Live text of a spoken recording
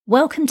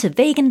Welcome to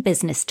Vegan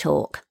Business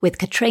Talk with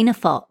Katrina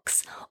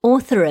Fox,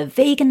 author of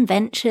Vegan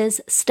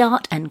Ventures,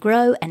 Start and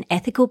Grow an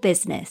Ethical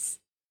Business.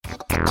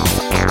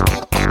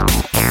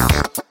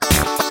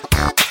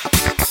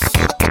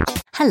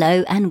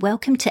 Hello and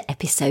welcome to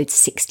episode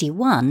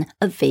 61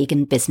 of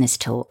Vegan Business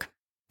Talk.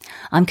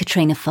 I'm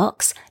Katrina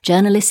Fox,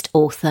 journalist,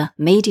 author,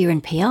 media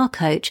and PR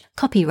coach,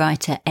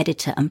 copywriter,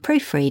 editor and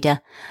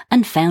proofreader,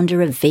 and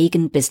founder of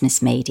Vegan Business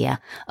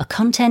Media, a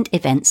content,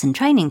 events and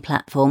training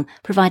platform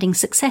providing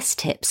success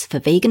tips for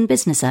vegan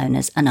business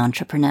owners and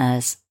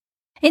entrepreneurs.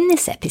 In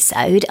this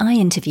episode, I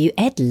interview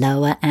Ed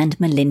Lower and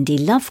Melindy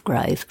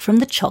Lovegrove from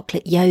the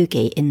Chocolate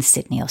Yogi in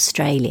Sydney,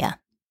 Australia.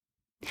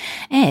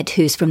 Ed,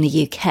 who's from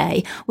the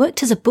UK,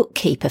 worked as a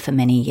bookkeeper for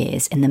many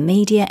years in the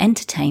media,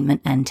 entertainment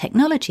and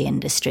technology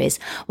industries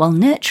while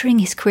nurturing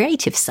his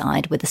creative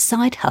side with a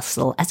side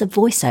hustle as a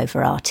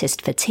voiceover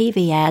artist for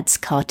TV ads,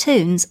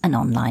 cartoons and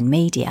online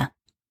media.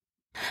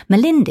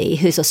 Melindy,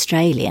 who's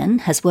Australian,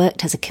 has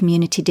worked as a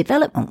community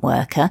development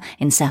worker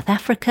in South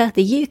Africa,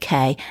 the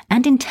UK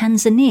and in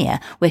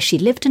Tanzania, where she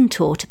lived and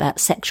taught about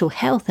sexual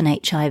health and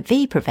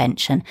HIV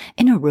prevention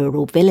in a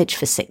rural village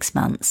for 6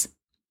 months.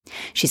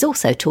 She's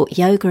also taught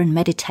yoga and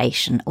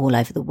meditation all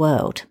over the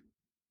world.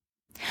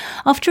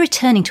 After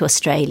returning to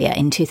Australia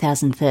in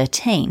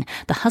 2013,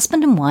 the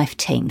husband and wife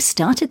team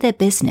started their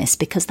business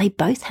because they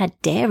both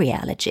had dairy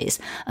allergies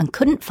and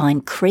couldn't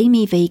find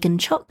creamy vegan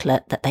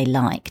chocolate that they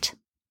liked.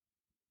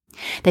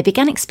 They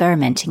began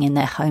experimenting in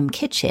their home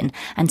kitchen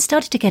and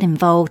started to get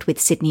involved with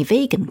Sydney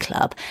Vegan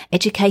Club,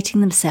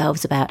 educating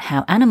themselves about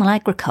how animal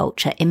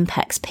agriculture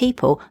impacts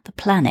people, the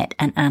planet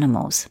and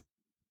animals.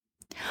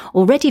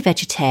 Already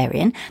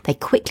vegetarian, they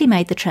quickly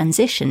made the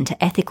transition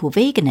to ethical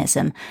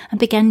veganism and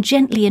began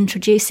gently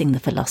introducing the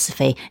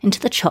philosophy into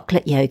the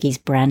Chocolate Yogi's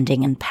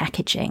branding and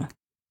packaging.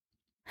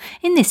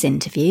 In this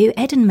interview,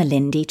 Ed and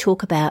Melindy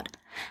talk about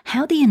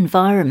how the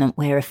environment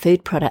where a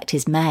food product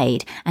is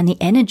made and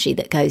the energy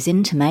that goes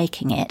into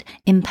making it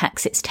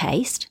impacts its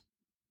taste,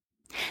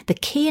 the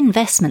key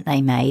investment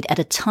they made at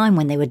a time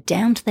when they were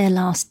down to their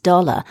last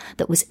dollar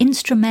that was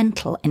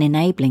instrumental in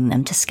enabling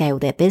them to scale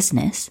their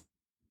business,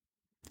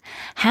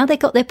 how they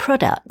got their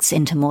products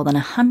into more than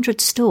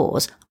 100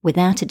 stores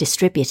without a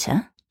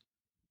distributor,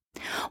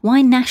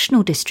 why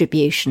national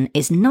distribution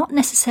is not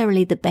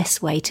necessarily the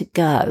best way to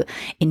go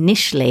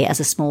initially as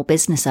a small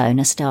business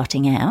owner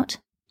starting out,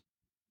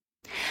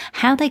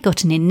 how they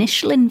got an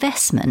initial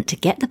investment to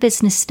get the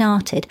business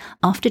started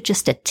after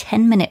just a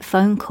 10-minute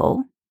phone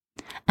call,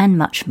 and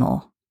much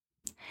more.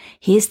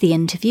 Here's the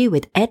interview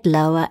with Ed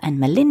Lower and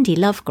Melindy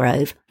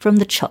Lovegrove from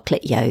the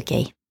Chocolate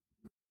Yogi.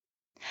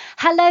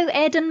 Hello,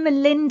 Ed and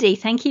Melindy.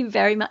 Thank you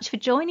very much for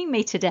joining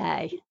me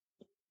today.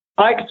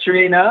 Hi,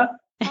 Katrina.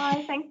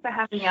 Hi, thanks for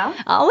having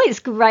us. Oh, it's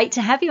great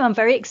to have you. I'm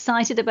very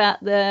excited about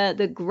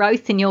the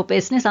growth in your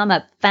business. I'm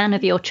a fan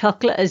of your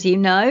chocolate, as you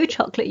know,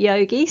 Chocolate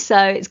Yogi. So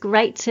it's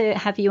great to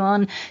have you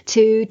on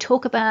to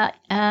talk about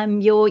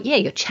your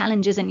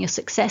challenges and your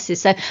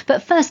successes.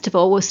 But first of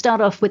all, we'll start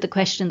off with the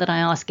question that I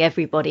ask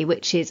everybody,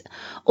 which is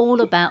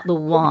all about the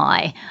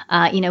why.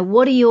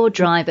 What are your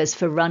drivers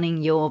for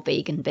running your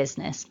vegan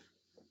business?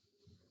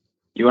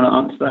 You want to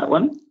answer that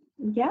one?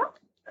 Yeah.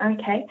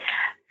 Okay.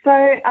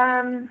 So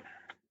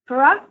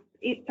for us,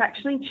 it's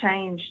actually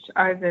changed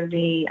over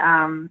the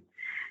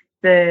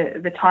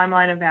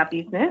timeline of our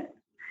business.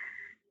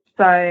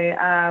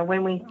 So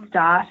when we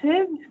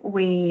started,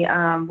 we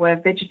were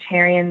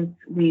vegetarians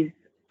with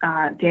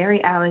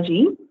dairy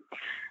allergy,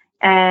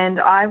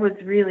 and I was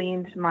really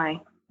into my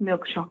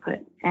milk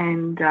chocolate.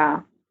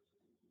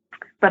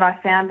 But I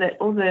found that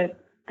all the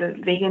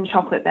vegan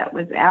chocolate that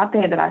was out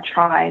there that I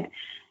tried,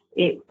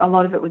 a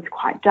lot of it was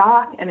quite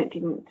dark and it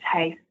didn't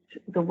taste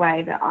the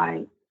way that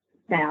I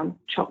found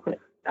chocolate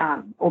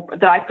or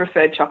that I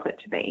preferred chocolate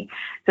to be.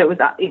 So it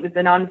was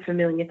an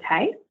unfamiliar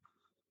taste.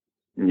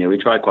 Yeah, we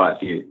tried quite a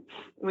few.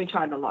 We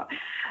tried a lot.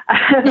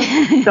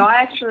 So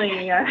I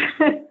actually,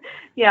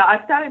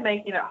 I started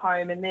making it at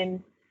home, and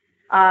then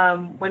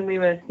when we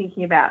were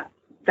thinking about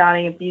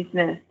starting a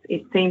business,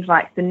 it seemed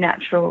like the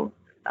natural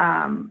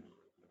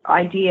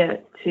idea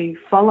to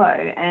follow.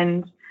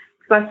 And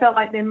so I felt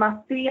like there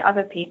must be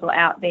other people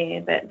out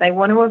there that they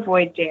want to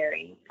avoid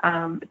dairy,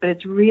 but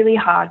it's really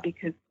hard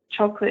because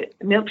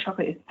milk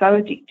chocolate is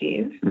so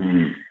addictive.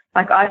 Mm.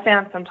 Like I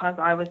found sometimes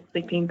I was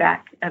slipping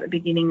back at the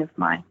beginning of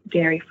my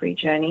dairy-free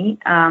journey.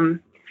 So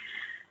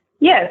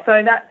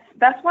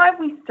that's why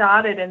we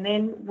started. And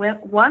then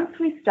once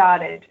we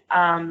started,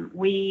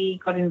 we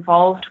got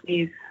involved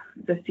with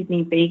the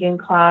Sydney Vegan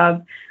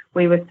Club.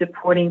 We were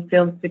supporting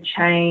Films for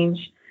Change.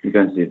 You're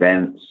going to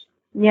events.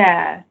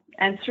 Yeah.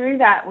 And through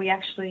that, we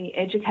actually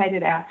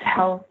educated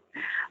ourselves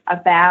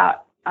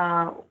about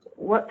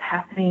what's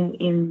happening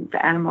in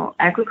the animal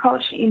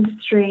agriculture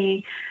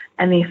industry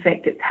and the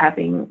effect it's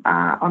having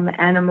on the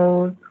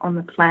animals, on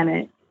the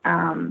planet.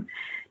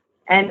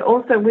 And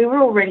also, we were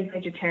already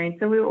vegetarian,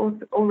 so we were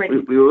also already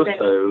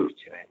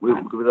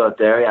with our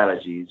dairy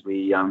allergies,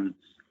 we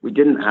we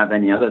didn't have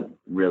any other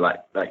real,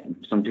 like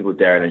some people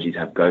dairy allergies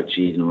have goat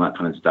cheese and all that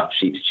kind of stuff,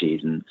 sheep's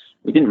cheese, and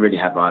we didn't really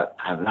have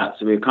that.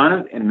 So we were kind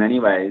of, in many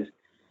ways,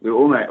 we were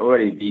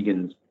already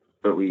vegans,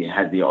 but we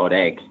had the odd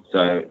egg,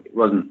 so it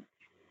wasn't.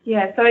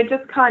 Yeah, so it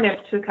just kind of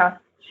took us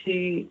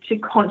to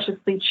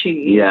consciously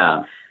choose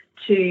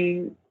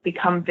to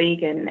become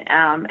vegan,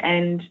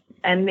 and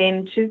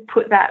then to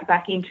put that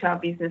back into our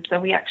business. So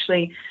we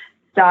actually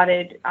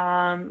started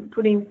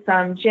putting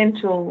some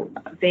gentle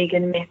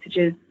vegan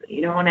messages,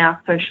 on our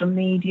social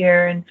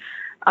media and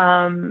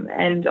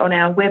on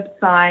our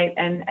website,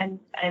 and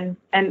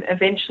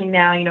eventually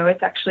now,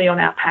 it's actually on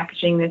our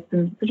packaging. There's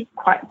some sort of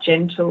quite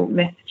gentle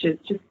messages,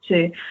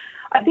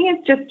 I think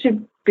it's just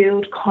to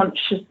build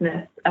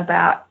consciousness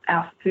about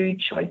our food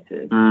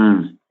choices.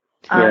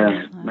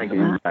 Make an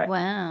impact.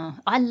 Wow,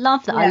 I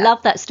love that. Yeah. I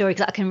love that story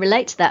because I can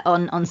relate to that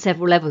on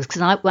several levels.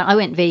 Because I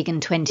went vegan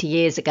 20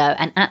 years ago,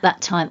 and at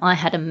that time I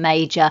had a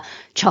major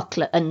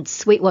chocolate and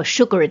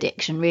sugar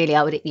addiction. Really,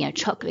 I would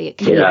chocolate,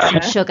 cakes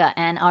and sugar.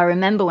 And I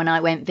remember when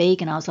I went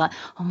vegan, I was like,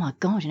 oh my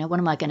god, what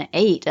am I going to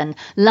eat? And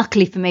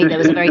luckily for me, there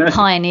was a very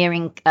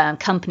pioneering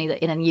company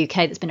that in the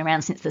UK that's been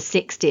around since the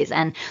 60s,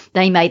 and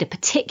they made a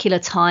particular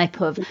type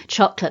of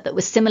chocolate that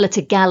was similar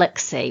to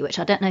Galaxy, which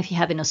I don't know if you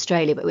have in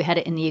Australia, but we had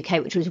it in the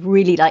UK, which was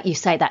really, like you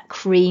say, that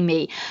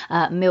creamy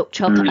milk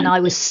chocolate. And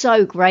I was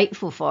so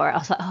grateful for it. I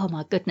was like, oh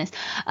my goodness,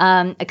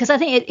 because I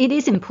think it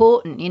is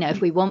important, if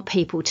we want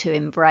people to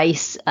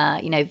embrace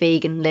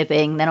vegan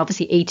living, then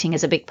obviously eating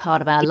is a big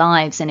part of our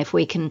lives. And if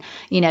we can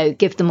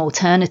give them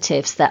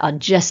alternatives that are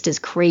just as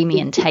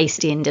creamy and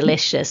tasty and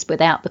delicious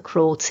without the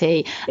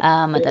cruelty,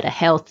 that are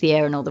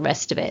healthier and all the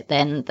rest of it,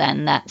 then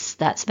that's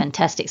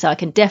fantastic. So I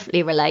can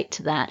definitely relate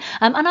to that,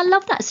 and I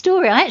love that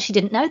story. I actually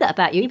didn't know that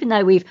about you, even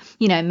though we've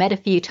met a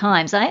few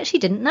times. I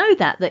actually didn't know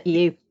that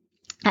you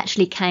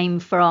actually came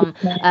from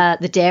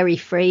the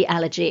dairy-free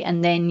allergy,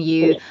 and then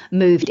you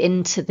moved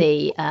into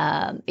the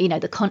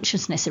the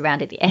consciousness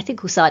around it, the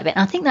ethical side of it.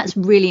 And I think that's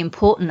really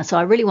important. So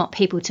I really want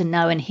people to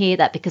know and hear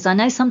that, because I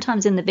know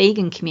sometimes in the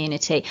vegan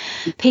community,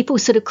 people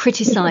sort of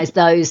criticize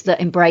those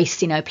that embrace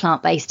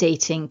plant-based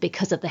eating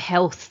because of the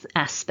health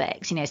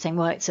aspect, saying,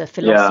 well, it's a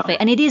philosophy.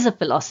 And it is a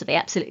philosophy,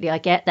 absolutely, I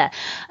get that.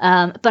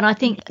 But I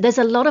think there's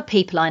a lot of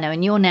people I know,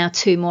 and you're now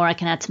two more I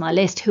can add to my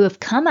list, who have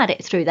come at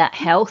it through that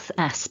health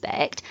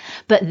aspect,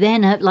 but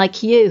then,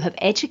 like you, have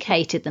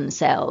educated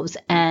themselves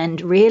and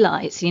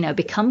realised,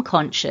 become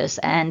conscious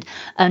and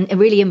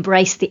really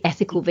embrace the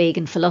ethical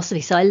vegan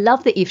philosophy. So I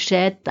love that you've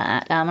shared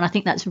that, and I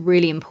think that's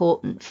really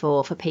important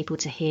for people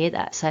to hear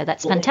that. So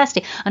that's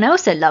fantastic. And I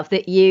also love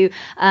that you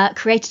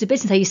created a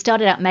business. So you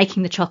started out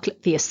making the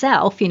chocolate for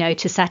yourself,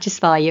 to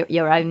satisfy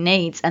your own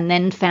needs, and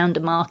then found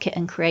a market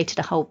and created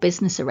a whole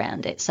business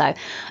around it. So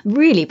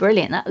really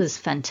brilliant. That was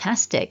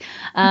fantastic.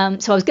 So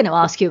I was going to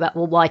ask you about,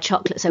 well, why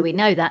chocolate? So we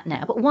know that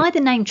now, but why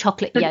the name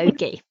Chocolate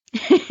Yogi?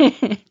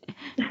 Well,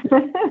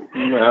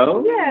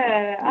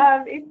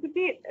 it's a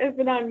bit of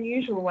an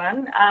unusual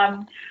one.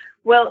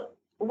 Well,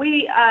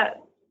 we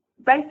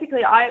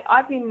basically,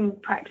 I've been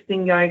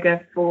practicing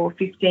yoga for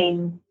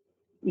 15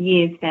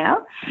 years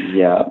now.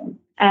 Yeah.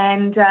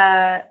 And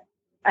I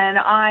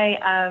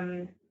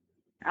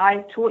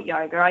taught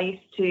yoga. I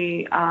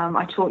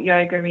taught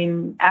yoga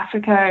in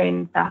Africa,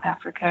 in South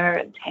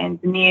Africa,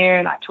 and Tanzania,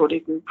 and I taught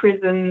it in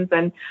prisons,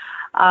 and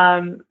I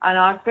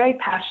was very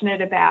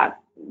passionate about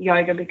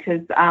yoga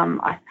because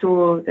I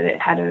saw that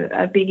it had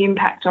a big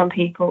impact on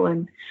people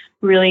and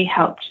really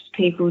helped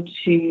people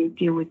to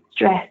deal with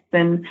stress,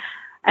 and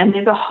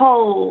there's a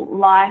whole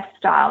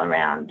lifestyle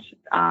around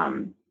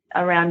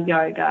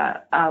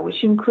yoga,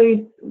 which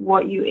includes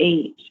what you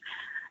eat.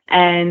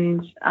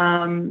 And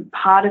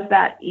part of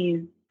that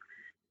is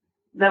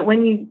that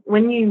when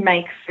you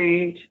make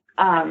food,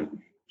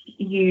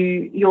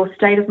 your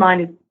state of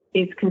mind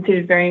is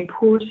considered very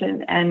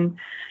important. And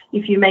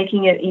if you're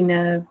making it in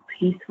a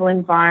peaceful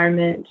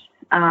environment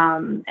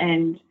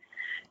and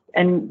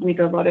with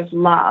a lot of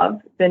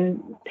love,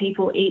 then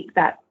people eat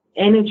that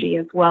energy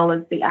as well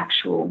as the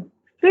actual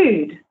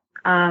food.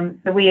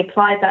 So we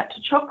applied that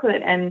to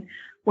chocolate, and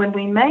when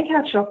we make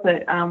our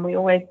chocolate, we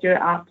always do it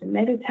after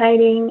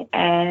meditating,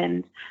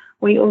 and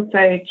we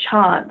also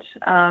chant.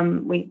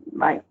 We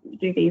might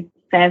do these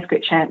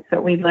Sanskrit chants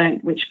that we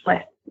learned, which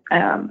bless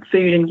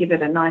food and give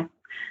it a nice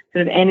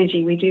sort of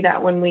energy. We do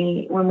that when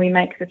we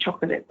make the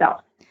chocolate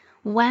itself.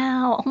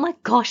 Wow. Oh my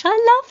gosh, I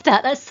love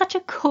that. That's such a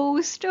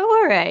cool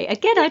story.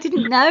 Again, I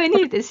didn't know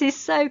any of this. This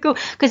is so cool,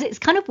 because it's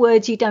kind of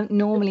words you don't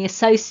normally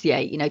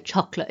associate,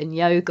 chocolate and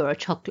yoga or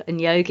chocolate and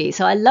yogi.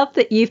 So I love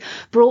that you've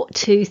brought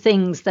two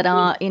things that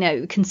are,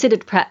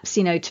 considered perhaps,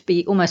 to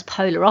be almost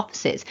polar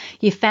opposites.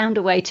 You found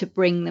a way to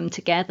bring them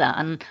together.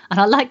 And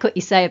I like what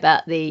you say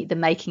about the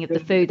making of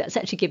the food. That's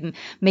actually given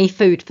me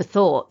food for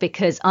thought,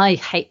 because I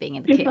hate being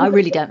in the kitchen. I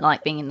really don't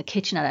like being in the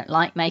kitchen. I don't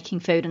like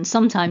making food. And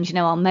sometimes,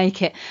 I'll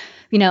make it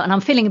and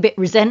I'm feeling a bit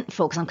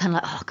resentful because I'm kind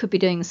of like, I could be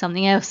doing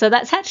something else. So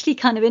that's actually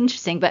kind of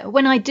interesting. But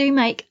when I do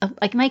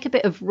I can make a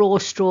bit of raw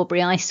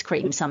strawberry ice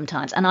cream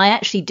sometimes, and I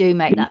actually do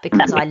make that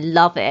because I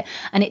love it,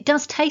 and it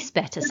does taste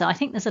better. So I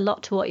think there's a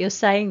lot to what you're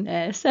saying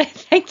there. So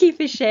thank you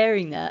for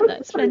sharing that.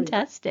 That's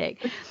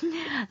fantastic.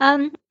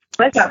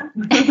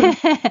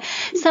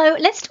 So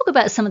let's talk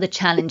about some of the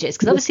challenges,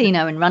 because obviously,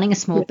 in running a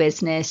small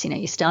business,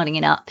 you're starting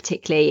it up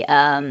particularly,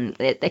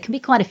 there can be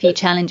quite a few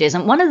challenges.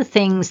 And one of the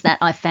things that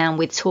I found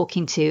with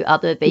talking to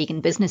other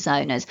vegan business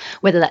owners,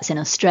 whether that's in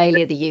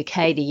Australia, the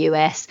UK, the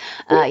US,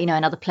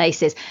 and other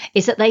places,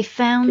 is that they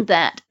found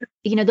that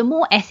the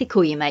more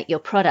ethical you make your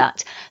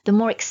product, the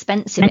more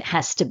expensive it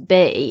has to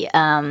be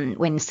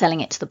when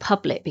selling it to the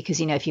public. Because,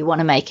 if you want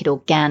to make it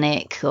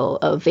organic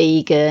or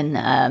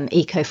vegan,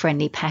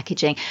 eco-friendly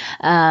packaging,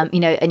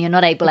 and you're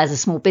not able as a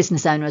small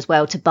business owner as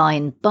well to buy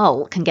in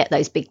bulk and get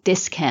those big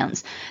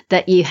discounts,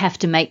 that you have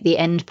to make the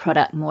end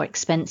product more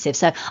expensive.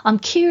 So I'm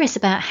curious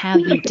about how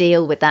you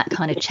deal with that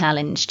kind of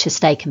challenge to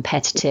stay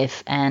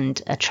competitive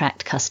and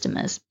attract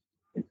customers.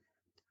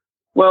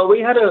 Well, we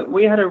had a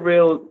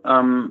real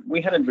challenge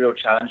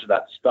with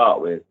that to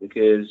start with,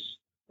 because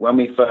when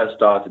we first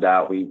started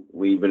out, we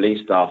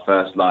released our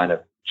first line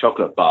of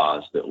chocolate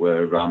bars that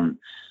were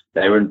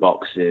they were in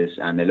boxes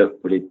and they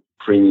looked really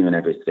premium and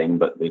everything,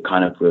 but we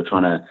were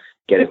trying to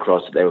get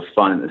across that they were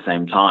fun at the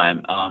same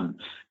time.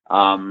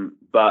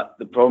 But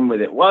the problem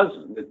with it was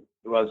that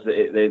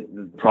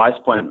the price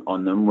point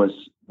on them was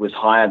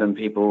higher than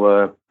people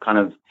were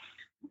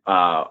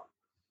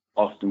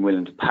often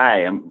willing to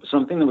pay. And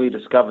something that we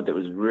discovered that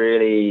was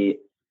really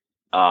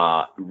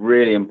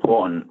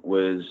important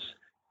was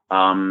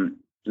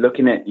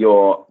looking at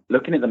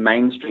the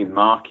mainstream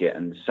market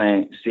and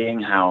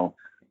seeing how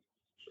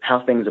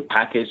things are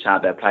packaged, how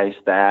they're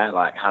placed there,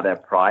 like how they're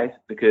priced,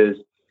 because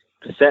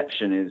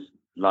perception is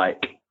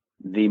like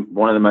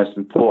one of the most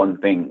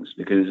important things,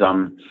 because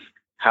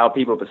how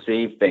people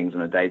perceive things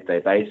on a day-to-day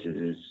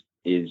basis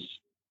is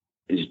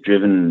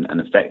driven and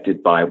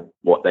affected by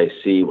what they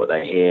see, what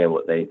they hear,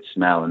 what they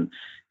smell,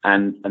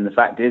 and the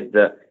fact is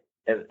that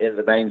in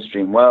the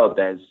mainstream world,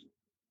 there's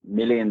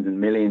millions and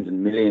millions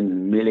and millions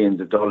and millions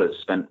of dollars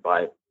spent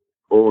by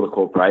all the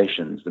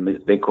corporations, the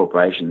big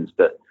corporations,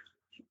 that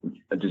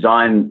are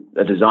designed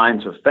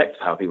to affect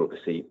how people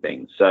perceive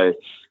things. So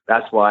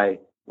that's why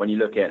when you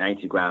look at an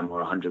 80 gram or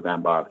 100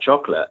 gram bar of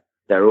chocolate,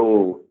 they're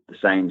all the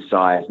same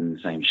size and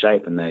the same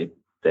shape, and they're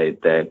in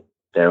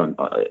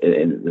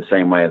the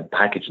same way of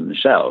packaged on the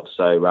shelves.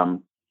 So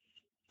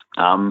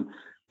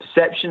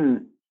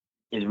perception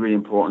is really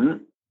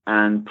important,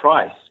 and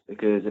price,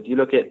 because if you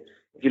look at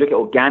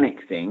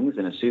organic things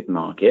in a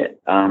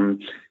supermarket,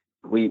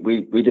 we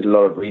did a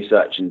lot of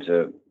research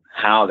into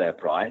how they're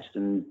priced,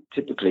 and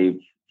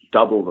typically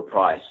double the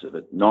price of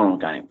a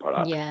non-organic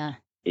product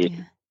is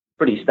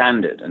pretty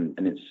standard, and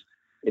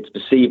it's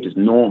perceived as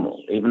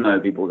normal, even though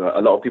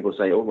a lot of people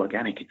say, oh,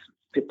 organic, it's a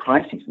bit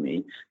pricey for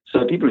me.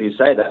 So people who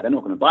say that, they're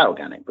not going to buy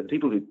organic. But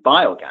people who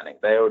buy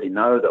organic, they already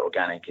know that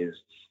organic is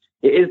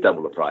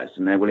double the price,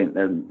 and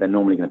they're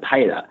normally going to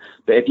pay that.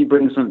 But if you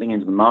bring something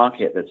into the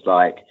market that's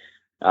like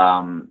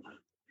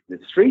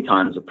it's 3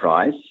 times the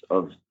price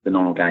of the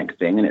non-organic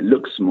thing, and it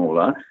looks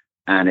smaller,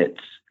 and it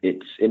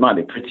might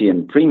be pretty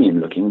and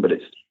premium looking, but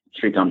it's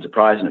 3 times the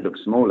price and it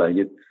looks smaller,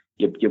 you're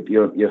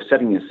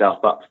setting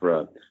yourself up for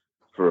a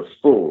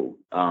fall,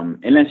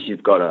 unless you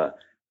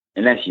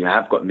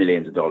have got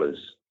millions of dollars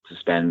to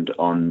spend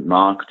on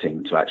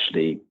marketing to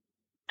actually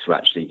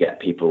get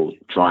people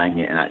trying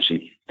it and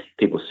actually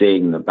people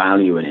seeing the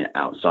value in it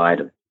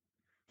outside of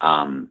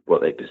what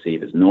they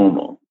perceive as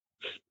normal.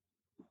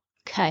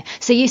 Okay,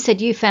 so you said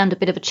you found a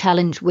bit of a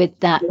challenge with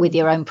that with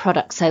your own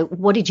product. So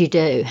what did you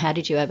do? How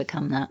did you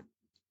overcome that?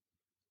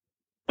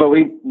 Well,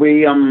 we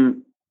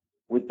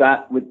with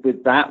that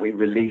we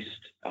released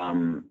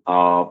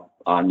our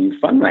new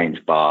fun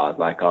range bars,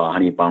 like our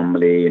Honey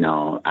Bumblebee and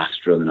our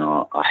Astral and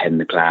our Head in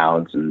the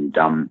Clouds, and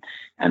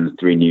the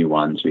 3 new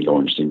ones we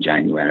launched in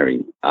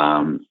January.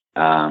 But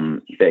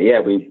yeah,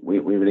 we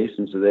released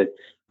them so that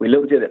we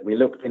looked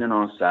in on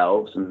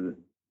ourselves and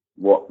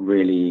what we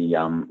really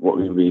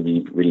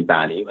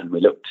value, and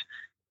we looked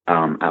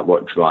at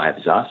what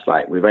drives us.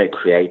 Like, we're very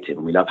creative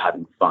and we love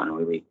having fun.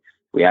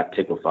 We have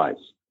tickle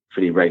fights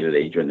pretty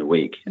regularly during the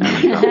week.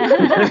 I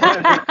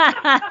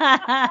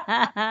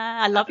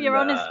love your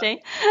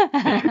honesty.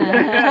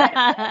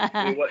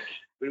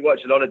 we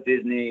watch a lot of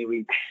Disney.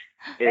 We're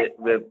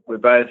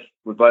both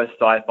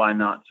sci-fi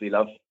nuts. We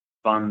love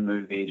fun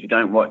movies. We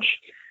don't watch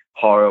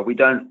horror. We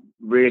don't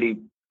really.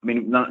 I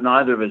mean,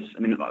 neither of us. I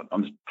mean,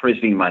 I'm probably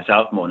speaking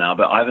myself more now,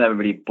 but I've never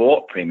really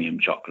bought premium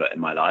chocolate in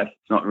my life.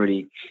 It's not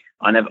really.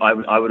 I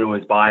would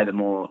always buy the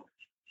more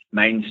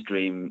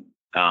mainstream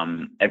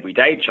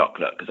everyday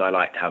chocolate because I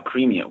liked how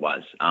creamy it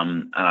was,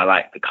 and I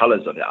like the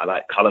colors of it. I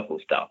like colorful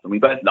stuff, and we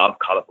both love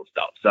colorful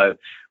stuff. So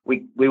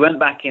we went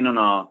back in on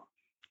our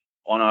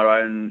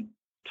own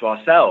to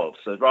ourselves.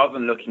 So rather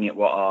than looking at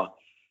what our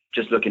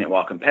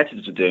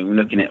competitors are doing, we're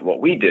looking at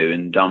what we do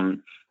and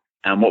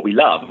what we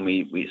love, and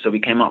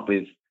we came up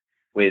with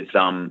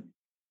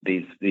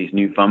these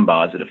new fun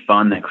bars that are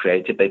fun, they're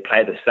creative. They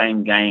play the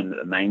same game that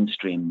the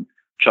mainstream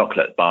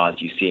chocolate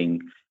bars you see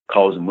in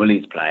Coles and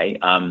Woolies play.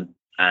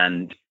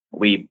 And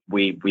we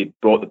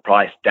brought the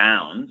price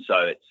down, so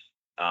it's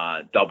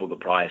double the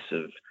price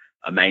of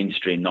a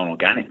mainstream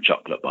non-organic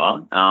chocolate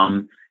bar.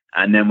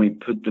 And then we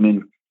put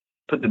them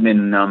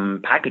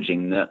in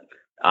packaging that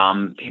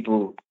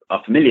people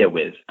are familiar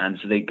with, and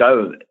so they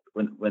go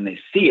when they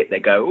see it, they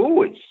go,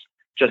 oh, it's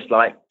just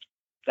like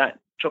that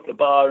chocolate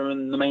bar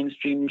in the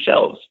mainstream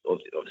shelves.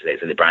 Obviously,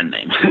 it's the brand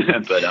name,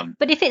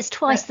 but if it's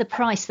twice the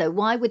price, though,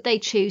 why would they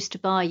choose to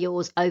buy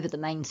yours over the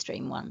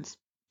mainstream ones?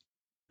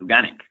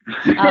 Organic.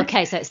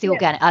 Okay, so it's the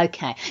organic.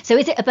 Okay, so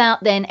is it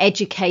about then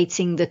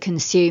educating the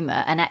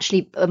consumer and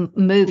actually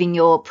moving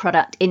your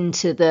product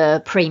into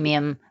the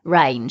premium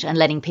range and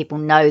letting people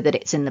know that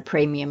it's in the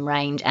premium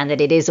range and that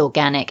it is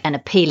organic and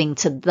appealing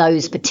to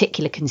those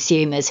particular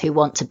consumers who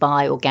want to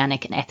buy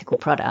organic and ethical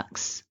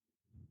products?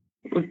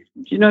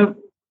 You know,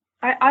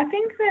 I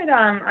think that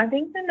I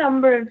think the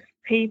number of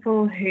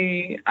people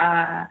who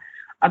are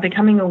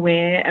becoming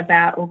aware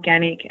about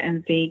organic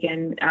and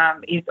vegan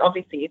is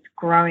obviously it's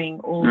growing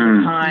all the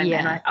time. Yeah.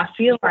 And I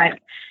feel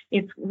like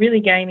it's really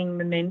gaining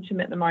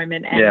momentum at the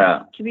moment.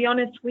 And to be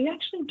honest, we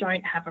actually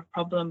don't have a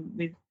problem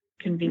with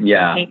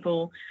convincing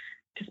people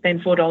to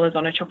spend $4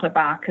 on a chocolate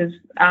bar, because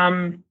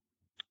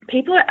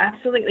people are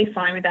absolutely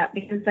fine with that,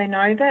 because they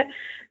know that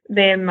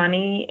their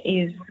money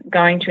is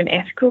going to an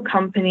ethical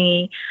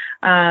company.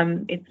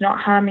 It's not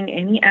harming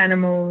any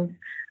animals.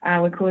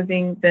 We're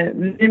causing the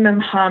minimum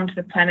harm to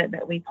the planet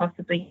that we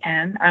possibly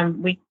can.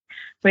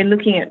 We're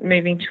looking at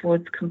moving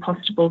towards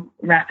compostable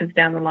wrappers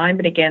down the line,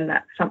 but again,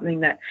 that's something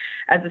that,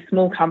 as a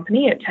small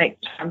company, it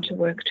takes time to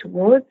work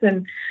towards.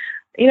 And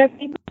you know,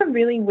 people are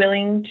really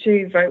willing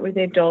to vote with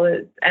their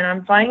dollars, and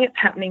I'm finding it's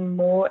happening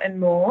more and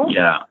more.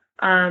 Yeah.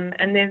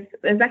 And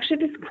there's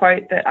actually this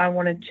quote that I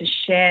wanted to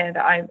share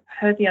that I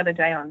heard the other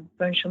day on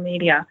social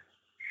media,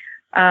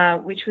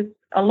 which was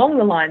along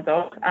the lines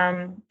of,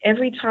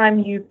 every time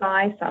you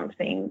buy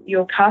something,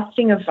 you're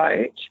casting a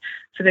vote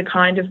for the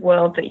kind of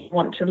world that you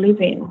want to live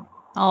in.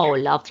 Oh,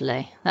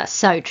 lovely. That's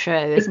so true,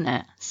 isn't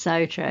it?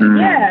 So true.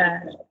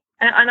 Yeah.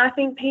 And I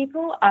think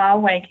people are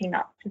waking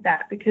up to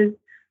that, because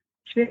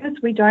to be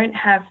honest, we don't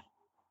have,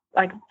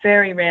 like,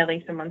 very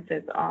rarely someone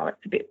says, oh,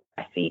 it's a bit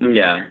spicy.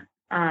 Yeah.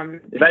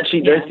 They've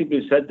actually, those people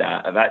who said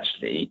that have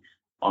actually,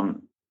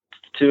 on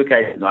 2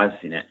 occasions I've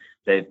seen it,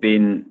 they've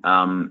been,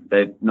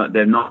 they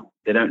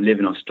don't live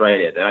in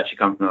Australia. They actually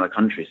come from another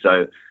country.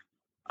 So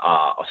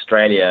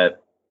Australia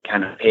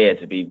can appear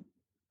to be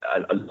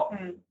a lot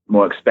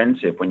more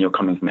expensive when you're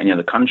coming from any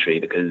other country,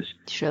 because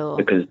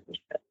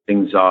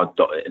things are,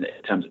 in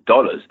terms of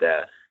dollars,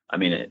 they're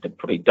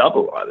probably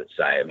double, I would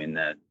say. I mean,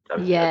 a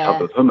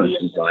tub of hummus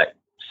is like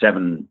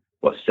 $7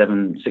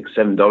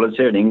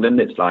 here. In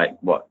England it's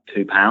like £2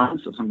 or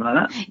something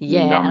like that.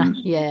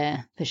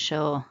 Yeah, for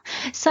sure.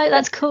 So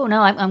that's cool.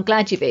 No, I'm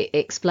glad you've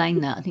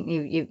explained that. I think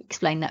you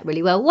explained that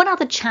really well. What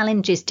other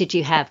challenges did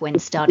you have when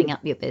starting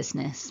up your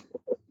business?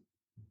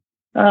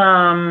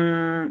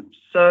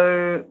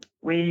 So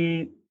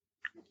we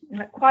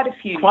quite a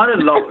few, quite a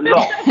lot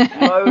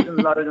loads and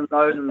loads and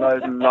loads and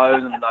loads and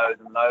loads and loads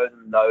and loads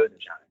and loads of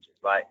challenges,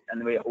 right?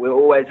 And we're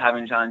always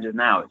having challenges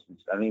now. It's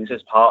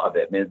just part of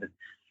it.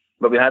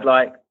 But we had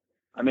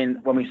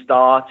when we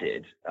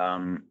started,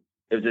 there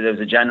was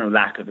a general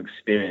lack of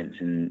experience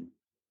in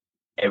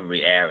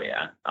every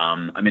area.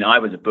 I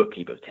was a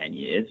bookkeeper of 10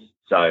 years,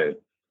 so.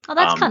 Oh,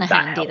 that's kind of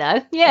handy,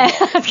 though. Yeah,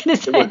 I was going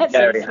to say. It was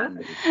very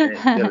handy. It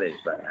still is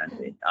very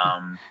handy.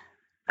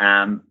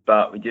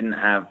 But we didn't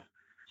have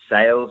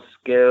sales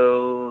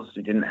skills.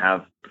 We didn't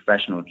have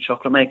professional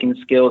chocolate making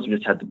skills. We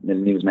just had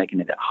he was making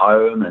it at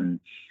home, and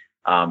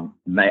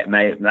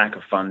lack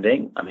of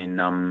funding.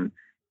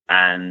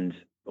 And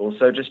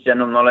also just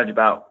general knowledge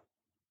about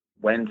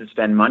when to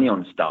spend money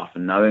on stuff,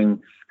 and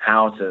knowing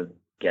how to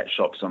get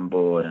shops on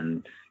board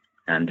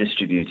and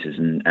distributors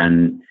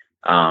and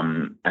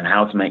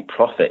how to make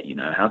profit,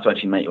 how to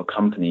actually make your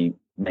company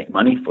make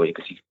money for you,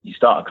 because you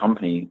start a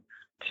company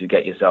to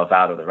get yourself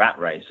out of the rat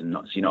race, and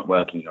so you're not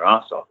working your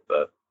ass off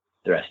for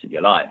the rest of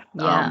your life.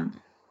 Yeah.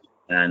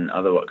 And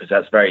otherwise, because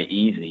that's very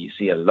easy. You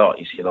see a lot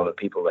of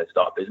people that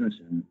start businesses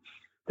and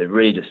they're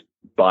really just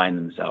buying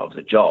themselves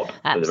a job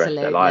for the rest of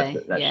their life.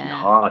 That's actually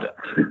harder.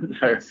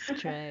 That's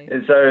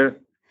true.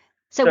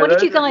 So what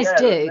did you guys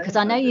do? Because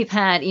I know you've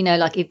had,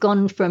 you've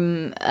gone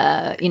from,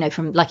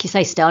 from, like you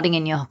say, starting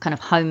in your kind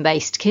of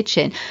home-based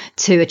kitchen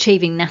to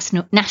achieving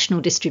national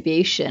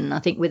distribution, I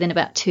think within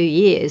about 2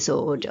 years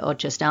or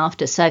just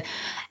after. So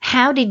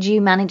how did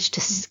you manage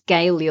to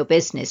scale your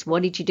business?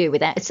 What did you do with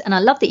that? And I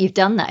love that you've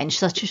done that in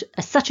such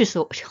a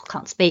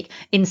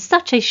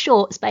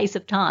short space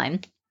of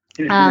time.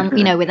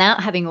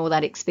 Without having all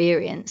that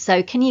experience.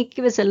 So can you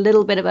give us a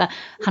little bit of a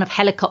kind of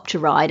helicopter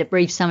ride, a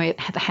brief summary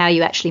of how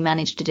you actually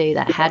managed to do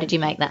that? How did you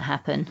make that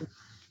happen?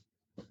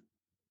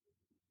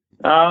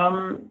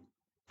 Well,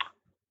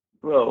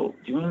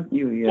 do you want to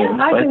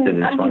I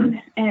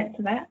can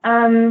answer that.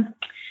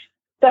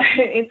 So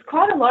it's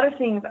quite a lot of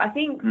things. I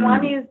think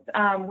one is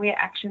we're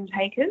action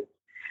takers.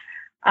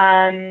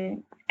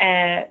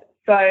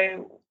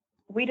 So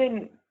we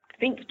didn't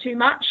think too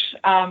much,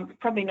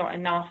 probably not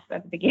enough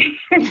at the beginning.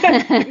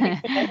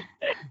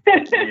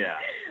 Yeah.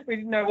 We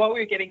didn't know what we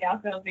were getting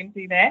ourselves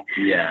into there.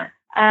 Yeah.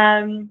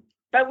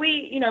 But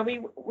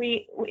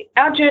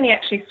our journey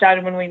actually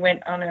started when we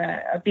went on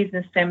a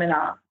business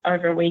seminar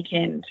over a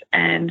weekend,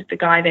 and the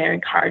guy there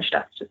encouraged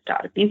us to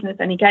start a business,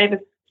 and he gave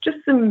us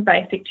just some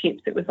basic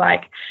tips. It was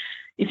like,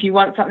 if you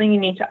want something, you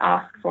need to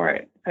ask for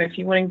it. So if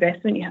you want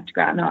investment, you have to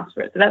go out and ask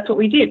for it. So that's what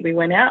we did. We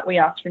went out, we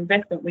asked for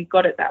investment, we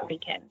got it that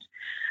weekend.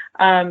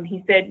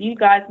 He said, you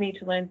guys need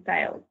to learn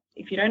sales.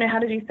 If you don't know how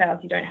to do sales,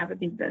 you don't have a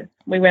business.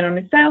 We went on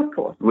a sales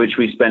course. Which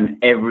we spent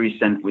every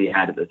cent we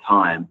had at the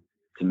time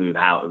to move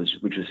out, which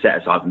was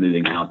set aside for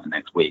moving house the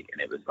next week. And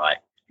it was like,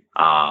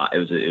 it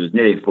was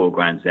nearly a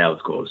 $4,000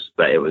 sales course,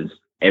 but it was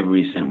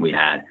every cent we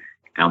had.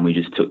 And we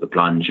just took the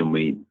plunge and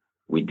we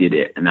did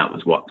it. And that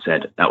was what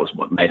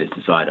made us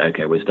decide,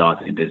 okay, we're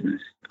starting a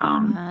business.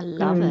 I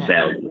love it.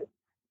 Sales.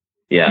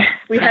 Yeah.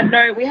 We had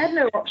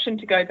no option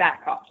to go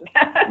back after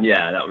that.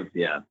 Yeah, that was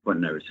point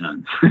no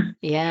return.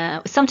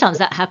 Yeah, sometimes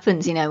that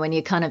happens, when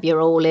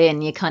you're all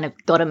in, you kind of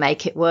got to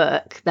make it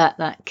work.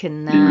 That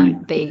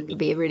can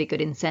be a really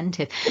good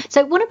incentive.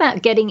 So what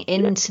about getting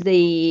into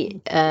the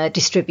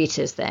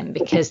distributors then?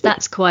 Because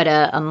that's quite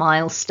a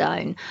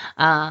milestone.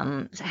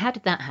 So how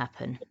did that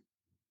happen?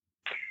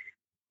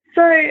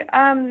 So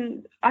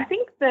I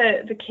think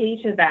the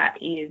key to that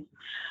is,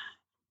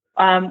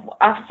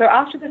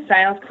 after the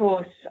sales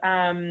course,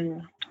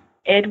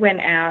 Ed went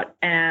out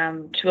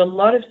to a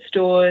lot of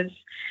stores,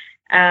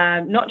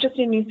 not just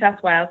in New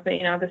South Wales but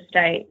in other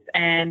states,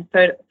 and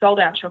so sold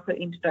our chocolate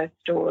into those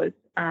stores.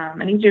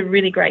 And he did a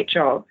really great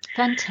job.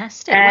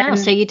 Fantastic! Wow!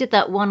 So you did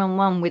that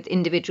one-on-one with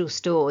individual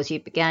stores.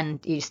 You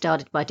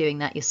started by doing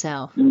that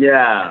yourself.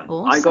 Yeah,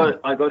 awesome.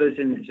 I got us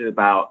into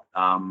about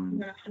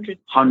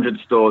 100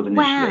 stores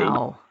initially.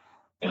 Wow!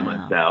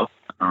 Myself.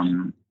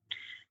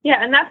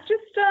 Yeah, and that's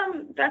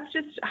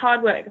just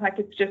hard work. Like,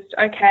 it's just,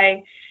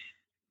 okay,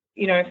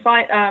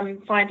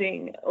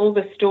 finding all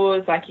the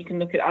stores. Like, you can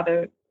look at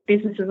other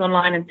businesses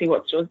online and see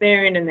what stores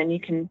they're in, and then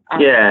you can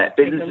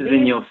businesses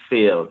in your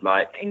field.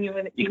 Like, you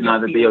can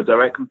either be your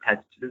direct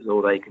competitors,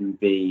 or they can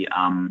be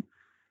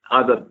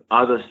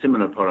other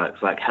similar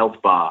products like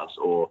health bars,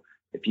 or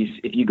if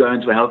you go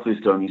into a health food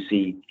store and you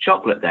see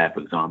chocolate there, for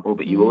example,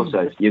 but you might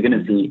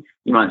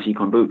see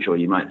kombucha, or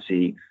you might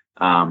see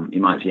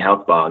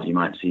health bars, you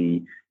might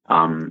see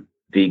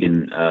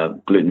vegan,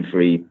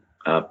 gluten-free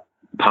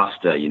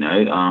pasta,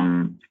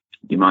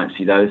 you might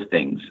see those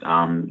things.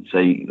 So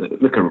you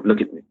look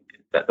at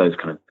those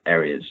kind of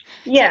areas.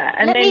 Yeah,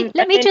 and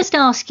let me just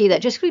ask you that.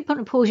 Just want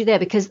to pause you there,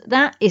 because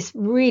that is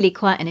really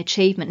quite an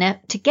achievement. Now,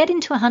 to get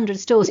into 100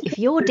 stores, if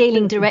you're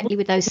dealing directly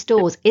with those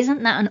stores,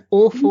 isn't that an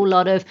awful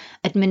lot of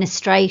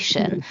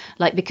administration?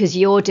 Like, because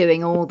you're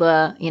doing all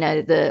the,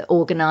 the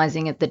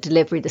organising of the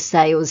delivery, the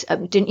sales.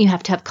 Didn't you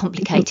have to have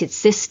complicated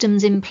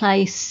systems in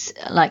place,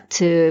 like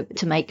to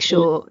make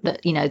sure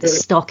that the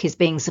stock is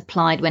being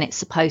supplied when it's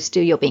supposed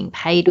to, you're being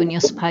paid when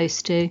you're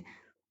supposed to?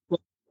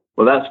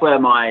 Well, that's where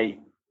my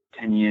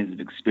 10 years of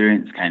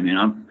experience came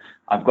in.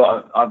 I've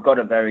got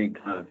a very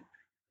kind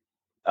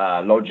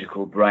of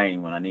logical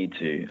brain when I need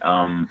to.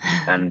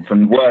 And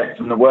from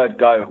the word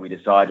go, we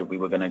decided we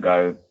were going to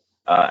go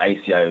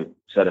ACO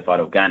certified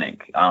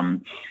organic.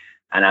 And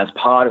as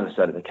part of the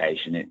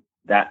certification,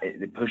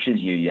 it pushes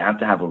you. You have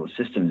to have all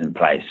the systems in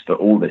place for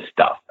all this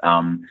stuff.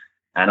 And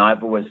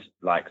I've always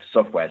liked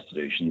software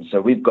solutions.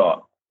 So we've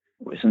got,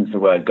 since the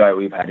word go,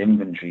 we've had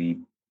inventory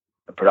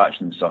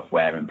production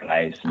software in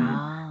place,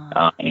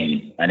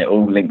 and it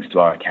all links to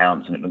our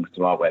accounts, and it links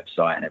to our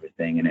website and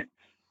everything,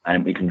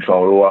 and we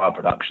control all our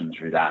production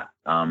through that,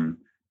 and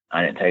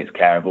it takes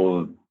care of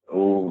all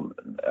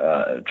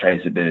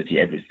traceability,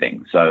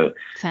 everything. So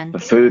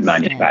Fantastic. For food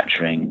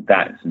manufacturing,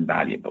 that's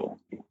invaluable.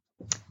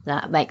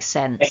 That makes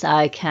sense.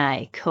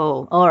 Okay,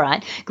 cool. All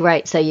right,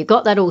 great. So you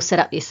got that all set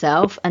up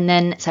yourself, and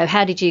then so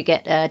how did you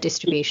get a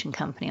distribution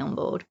company on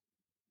board?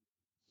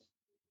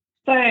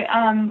 So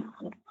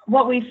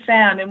what we've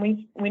found, and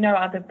we know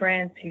other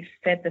brands who've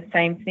said the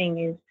same thing,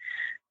 is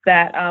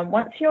that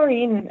once you're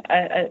in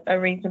a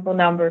reasonable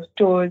number of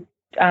stores,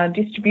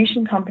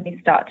 distribution companies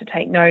start to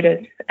take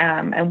notice,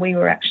 and we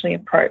were actually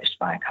approached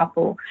by a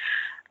couple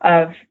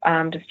of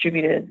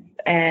distributors,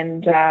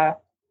 and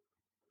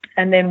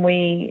then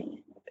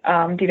we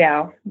did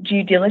our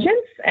due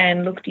diligence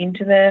and looked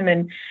into them,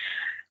 and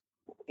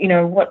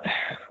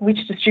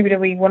which distributor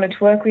we wanted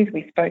to work with.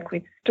 We spoke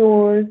with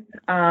stores.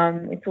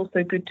 It's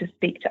also good to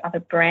speak to other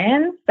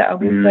brands that are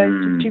with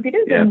those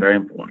distributors, and very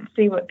important.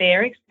 See what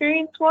their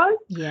experience was.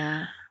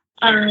 Yeah.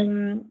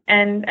 And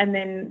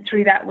then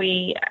through that,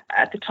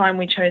 at the time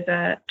we chose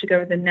to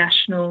go with a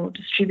national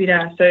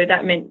distributor. So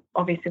that meant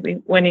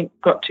obviously we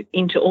got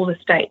into all the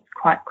states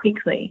quite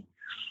quickly.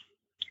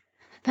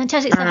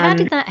 Fantastic. So how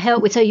did that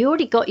help with, so you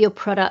already got your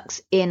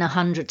products in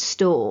 100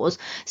 stores.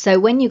 So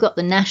when you got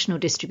the national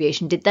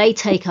distribution, did they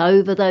take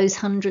over those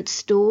 100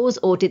 stores,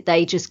 or did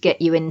they just get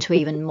you into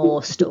even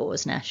more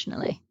stores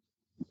nationally?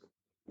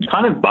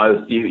 Kind of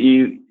both.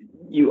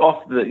 You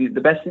offer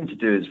the best thing to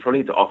do is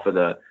probably to offer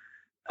the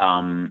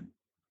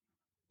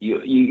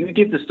you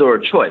give the store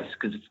a choice,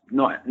 because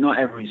not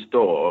every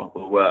store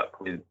will work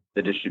with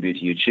the distributor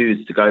you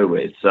choose to go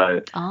with.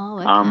 So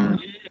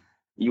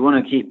you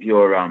want to keep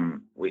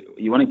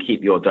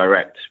your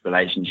direct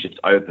relationships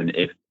open.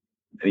 If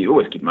you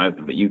always keep them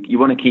open, but you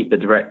want to keep the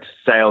direct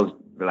sales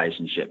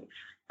relationship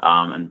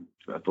and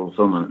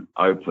fulfillment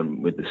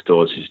open with the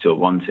stores who still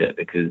want it,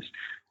 because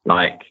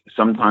like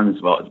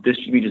sometimes,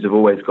 distributors have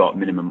always got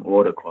minimum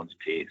order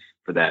quantities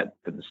for the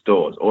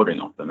stores ordering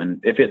off them, and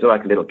if it's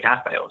like a little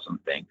cafe or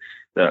something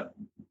that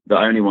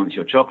only wants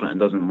your chocolate and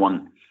doesn't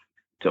want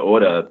to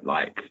order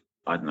like,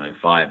 I don't know,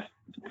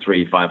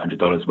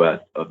 $500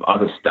 worth of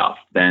other stuff,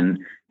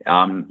 then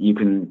you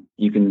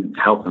can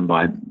help them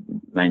by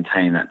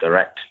maintaining that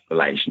direct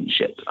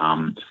relationship,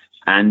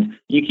 and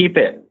you keep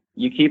it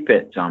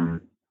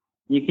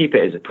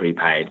as a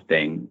prepaid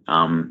thing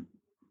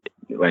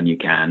when you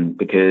can,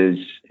 because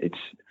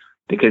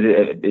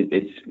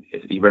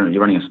you're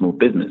running a small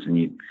business, and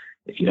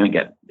if you don't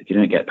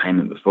get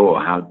payment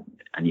before,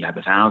 and you have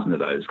 1,000 of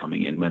those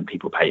coming in, when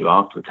people pay you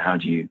afterwards, how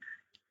do you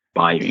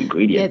buy your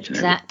ingredients? Yeah,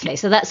 exactly.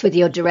 So that's with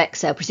your direct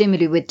sale.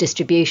 Presumably with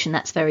distribution,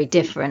 that's very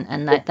different,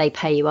 and that they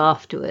pay you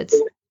afterwards.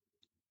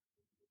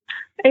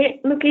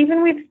 Look,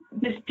 even with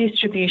this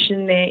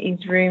distribution, there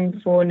is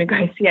room for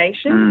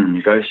negotiation.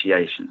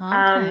 Negotiation.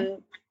 Okay.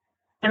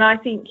 And I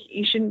think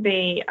you shouldn't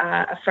be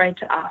afraid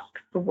to ask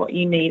for what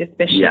you need,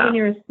 especially when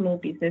you're a small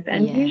business.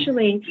 And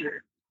usually,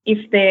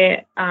 if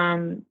they're,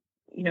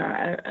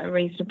 a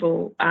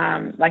reasonable,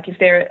 like if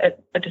they're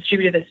a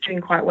distributor that's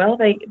doing quite well,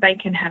 they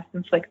can have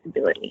some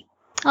flexibility.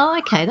 Oh,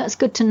 okay, that's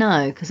good to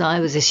know, because I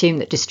always assume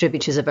that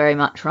distributors are very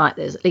much right.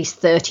 There's at least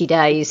 30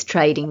 days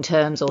trading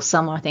terms, or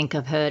some I think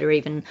I've heard are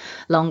even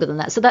longer than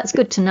that. So that's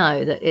good to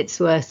know that it's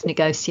worth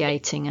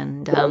negotiating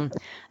and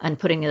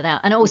putting it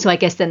out. And also, I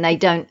guess then they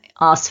don't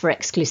ask for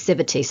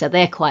exclusivity, so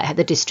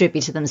the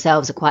distributor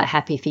themselves are quite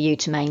happy for you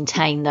to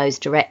maintain those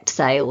direct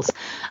sales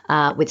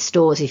with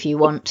stores if you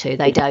want to.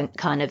 They don't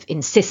kind of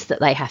insist that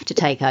they have to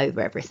take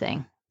over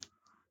everything.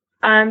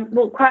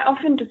 Well, quite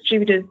often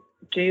distributors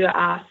do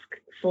ask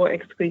for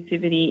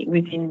exclusivity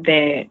within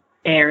their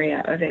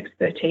area of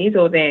expertise,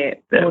 or their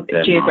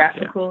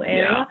geographical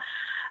market.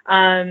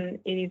 Area.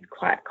 It is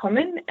quite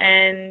common,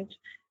 and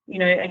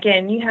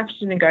again, you have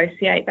to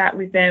negotiate that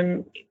with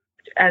them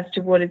as to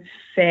what is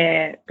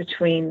fair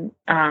between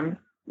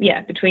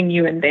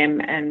you and them,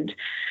 and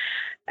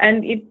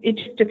it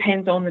just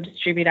depends on the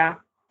distributor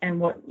and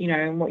what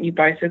you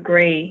both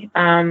agree.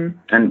 And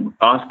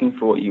asking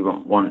for what you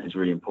want is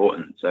really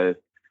important. So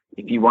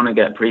if you want to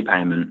get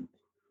prepayment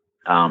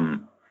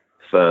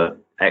for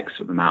X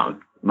amount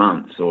of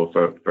months, or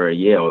for a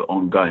year, or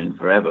ongoing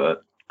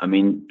forever, I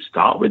mean,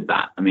 start with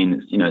that. I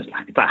mean, it's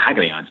like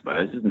haggling, I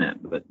suppose, isn't it?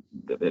 But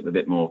a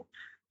bit more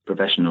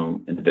professional,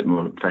 in a bit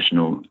more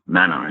professional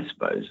manner, I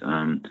suppose.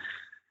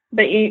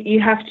 But you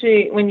have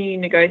to, when you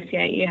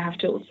negotiate, you have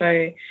to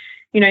also,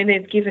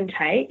 there's give and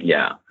take.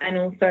 Yeah. And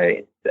also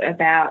it's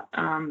about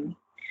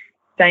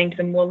saying to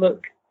them, well,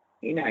 look,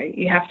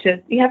 you have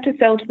to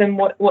sell to them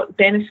what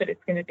benefit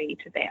it's going to be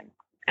to them,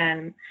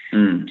 and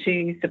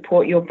to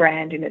support your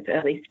brand in its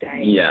early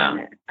stage,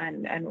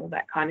 and all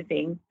that kind of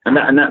thing.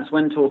 And that's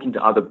when talking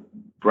to other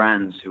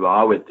brands who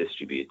are with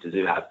distributors,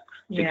 who have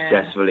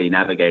successfully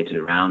navigated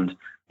around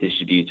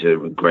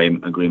distributor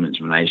agreements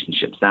and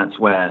relationships. That's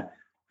where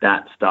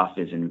that stuff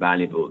is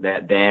invaluable.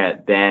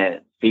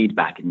 Their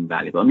feedback is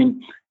invaluable. I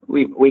mean,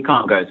 we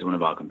can't go to one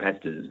of our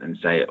competitors and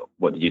say,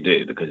 what did you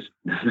do? Because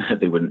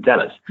they wouldn't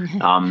tell us.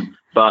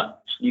 But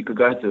you could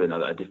go to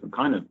a different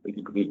kind of.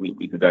 You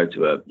could go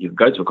to a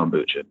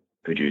kombucha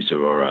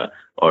producer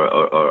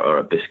or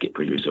a biscuit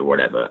producer or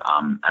whatever,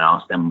 and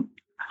ask them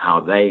how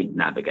they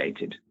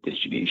navigated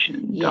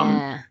distribution.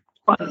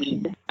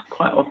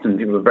 Quite often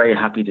people are very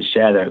happy to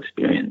share their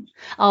experience.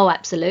 Oh,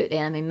 absolutely.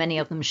 I mean, many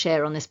of them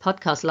share on this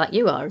podcast, like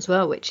you are as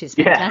well, which is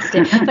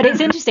fantastic. But it's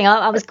interesting.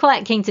 I was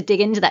quite keen to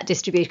dig into that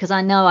distribution, because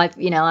I know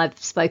I've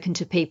spoken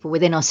to people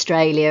within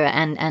Australia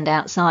and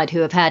outside who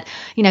have had,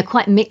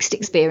 quite mixed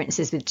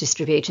experiences with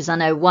distributors. I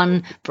know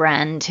one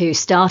brand who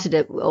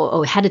started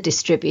or had a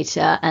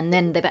distributor, and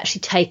then they've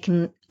actually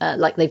taken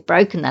they've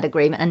broken that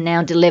agreement and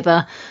now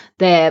deliver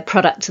their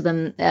product to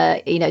them,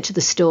 to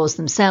the stores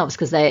themselves,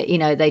 because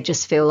they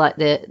just feel like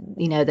they're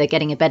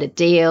getting a better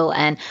deal.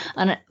 And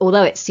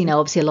although it's,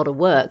 obviously a lot of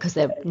work, because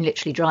they're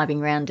literally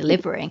driving around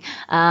delivering,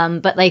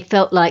 but they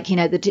felt like,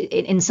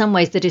 in some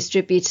ways the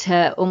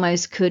distributor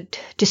almost could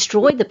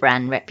destroy the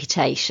brand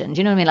reputation. Do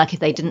you know what I mean? Like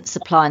if they didn't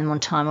supply them on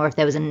time, or if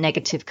there was a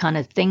negative kind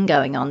of thing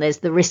going on, there's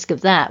the risk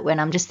of that. When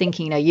I'm just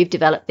thinking, you've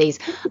developed these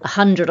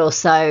 100 or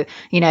so,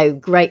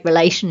 great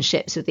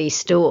relationships of these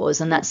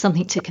stores, and that's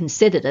something to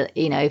consider. That,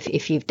 you know,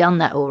 if you've done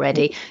that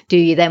already, do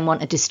you then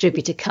want a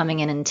distributor coming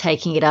in and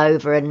taking it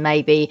over and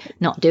maybe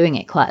not doing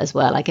it quite as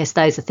well? I guess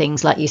those are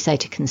things, like you say,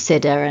 to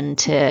consider and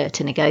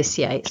to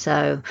negotiate.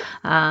 So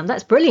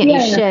that's brilliant.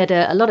 Yeah. You shared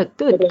a lot of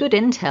good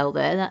intel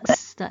there.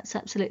 That's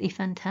absolutely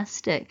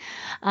fantastic.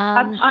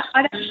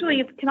 I'd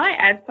actually, can I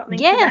add something?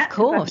 Yeah, to that? of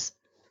course.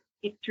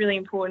 It's really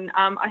important.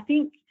 I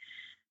think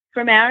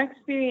from our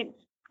experience,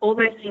 all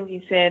those things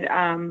you said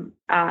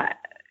are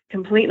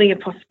completely a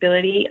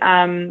possibility.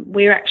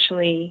 We're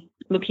actually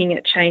looking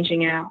at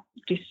changing our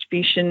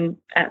distribution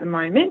at the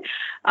moment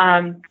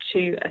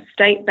to a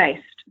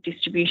state-based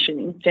distribution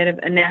instead of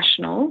a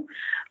national.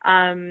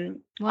 I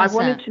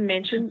wanted to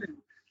mention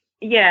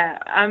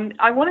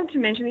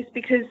this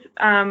because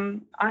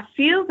I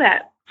feel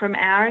that from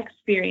our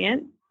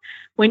experience,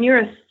 when you're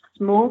a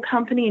small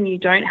company and you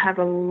don't have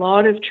a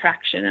lot of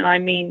traction, and I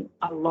mean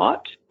a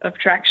lot of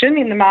traction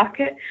in the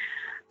market,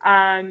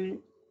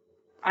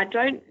 I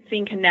don't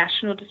think a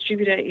national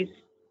distributor is,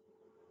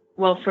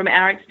 well, from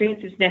our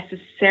experience, is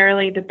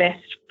necessarily the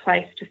best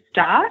place to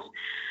start.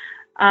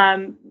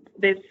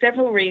 There's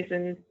several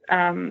reasons.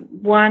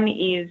 One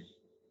is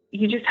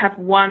you just have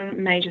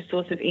one major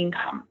source of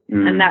income,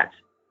 and that's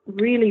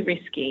really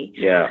risky.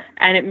 Yeah.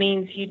 And it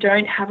means you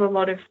don't have a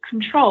lot of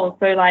control.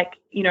 So, like,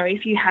 you know,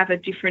 if you have a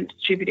different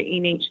distributor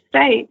in each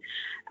state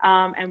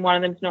and one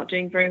of them's not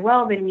doing very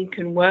well, then you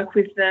can work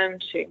with them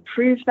to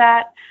improve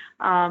that,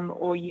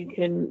 or you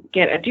can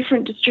get a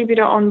different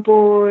distributor on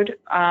board,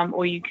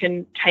 or you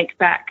can take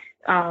back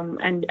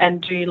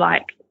and do,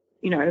 like,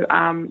 you know,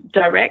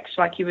 direct,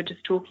 like you were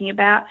just talking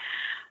about.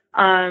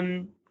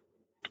 And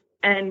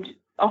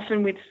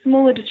often with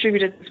smaller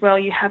distributors as well,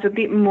 you have a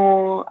bit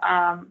more,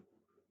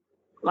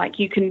 like,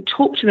 you can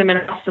talk to them and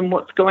ask them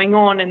what's going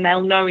on, and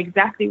they'll know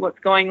exactly what's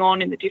going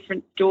on in the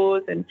different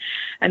stores, and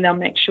they'll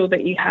make sure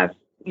that you have,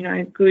 you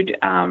know, good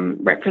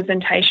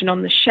representation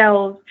on the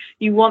shelves.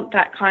 You want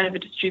that kind of a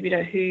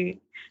distributor who,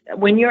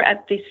 when you're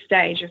at this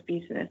stage of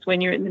business, when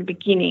you're in the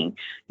beginning,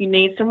 you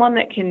need someone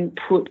that can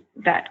put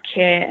that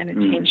care and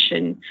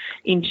attention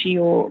into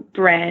your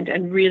brand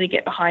and really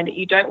get behind it.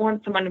 You don't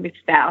want someone with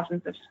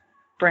thousands of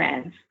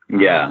brands.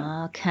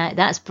 Yeah. Okay,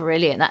 that's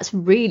brilliant. That's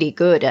really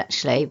good,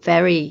 actually.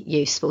 Very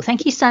useful.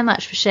 Thank you so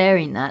much for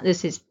sharing that.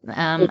 This is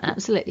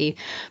absolutely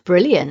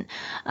brilliant.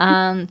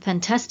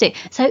 Fantastic.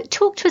 So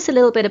talk to us a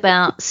little bit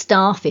about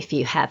staff, if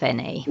you have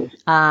any,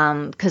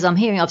 because I'm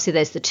hearing obviously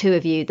there's the two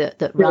of you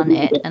that run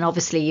it, and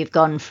obviously you've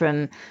gone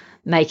from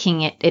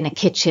making it in a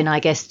kitchen, I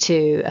guess,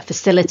 to a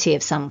facility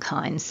of some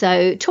kind.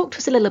 So talk to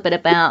us a little bit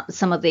about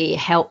some of the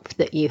help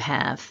that you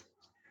have.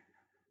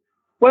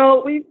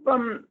 Well, we've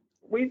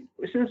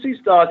since we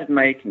started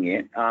making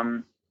it,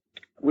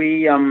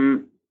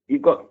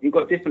 you've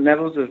got different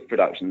levels of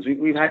productions.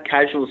 We've had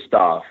casual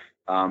staff,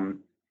 2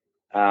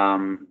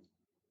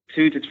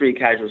 to 3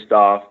 casual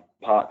staff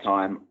part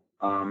time,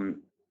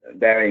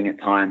 varying at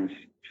times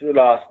for the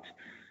last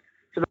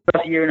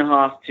year and a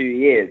half, 2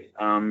 years,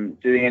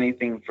 doing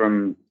anything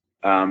from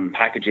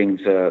packaging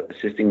to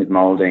assisting with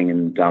molding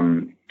and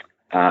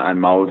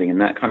molding and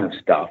that kind of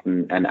stuff,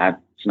 and add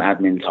some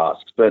admin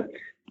tasks. But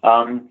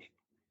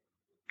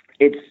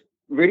it's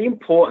really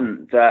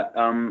important that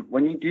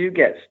when you do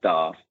get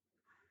staff,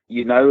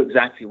 you know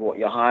exactly what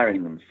you're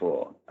hiring them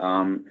for.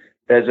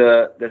 There's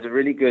a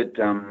really good,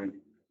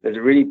 there's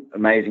a really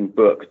amazing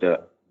book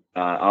that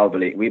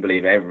we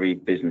believe every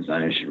business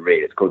owner should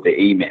read. It's called The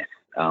E-Myth.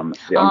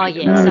 Yes,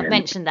 I've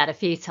mentioned that a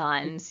few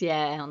times.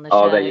 Yeah, on the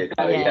show. Oh, there you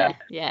go.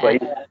 Yeah.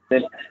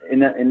 But in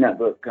that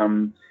book,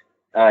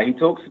 he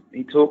talks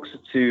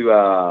to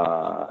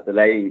the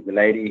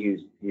lady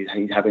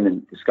he's having a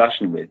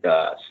discussion with,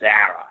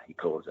 Sarah, he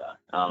calls her,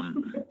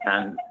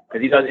 and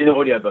because he does in the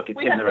audiobook, it's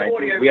him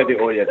narrating. We have the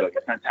audiobook.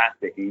 It's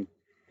fantastic. He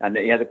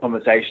has a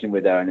conversation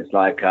with her, and it's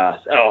like,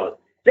 so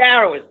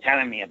Sarah was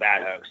telling me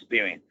about her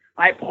experience.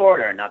 I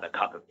poured her another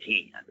cup of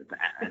tea.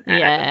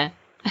 Yeah.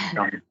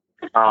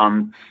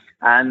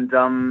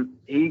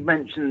 He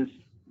mentions,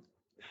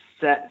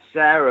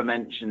 Sarah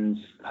mentions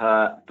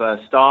her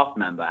first staff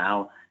member,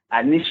 how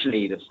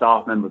initially the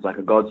staff member was like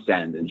a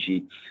godsend, and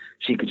she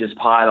could just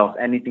pile off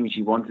anything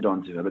she wanted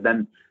onto her. But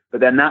then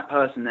that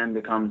person then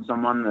becomes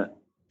someone that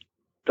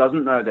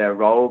doesn't know their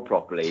role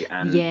properly,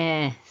 and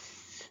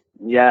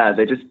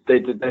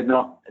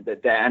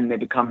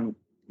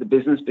the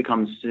business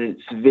becomes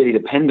severely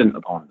dependent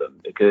upon them,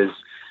 because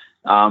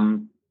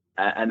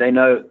and they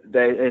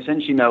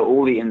essentially know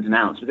all the ins and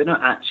outs, but they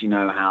don't actually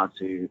know how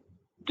to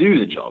do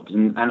the jobs.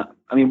 And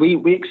I mean,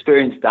 we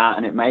experienced that,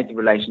 and it made the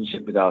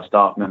relationship with our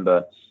staff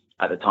member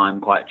at the time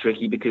quite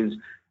tricky, because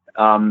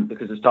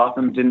the staff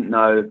member didn't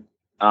know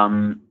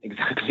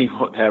exactly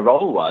what their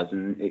role was,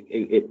 and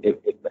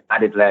it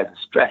added layers of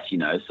stress, you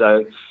know.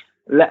 So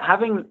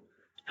having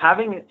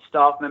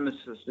staff members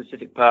for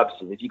specific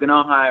purposes, if you're going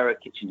to hire a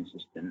kitchen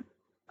assistant,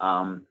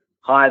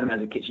 hire them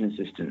as a kitchen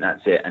assistant,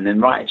 that's it, and then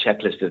write a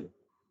checklist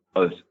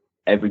of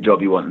every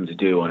job you want them to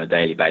do on a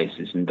daily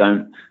basis, and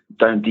don't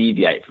don't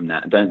deviate from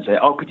that. Don't say,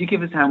 oh, could you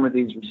give us a hand with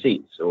these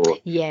receipts? Or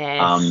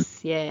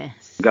yes.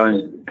 go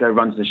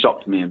run to the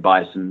shop to me and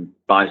buy some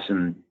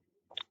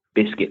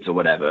biscuits or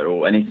whatever,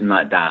 or anything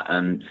like that,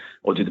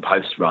 or do the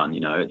post run.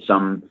 It's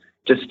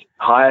just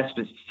hire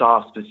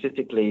staff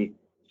specifically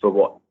for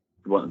what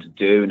you want them to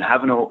do, and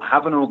have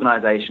an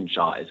organization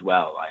chart as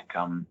well, like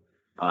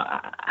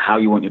how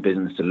you want your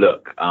business to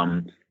look.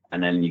 And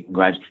then you can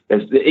gradually.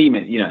 There's the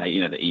E-Myth,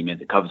 the E-Myth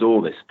that covers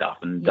all this stuff,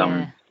 and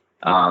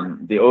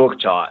the org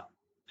chart,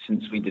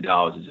 since we did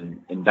ours, is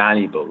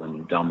invaluable,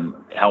 and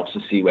it helps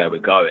us see where we're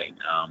going.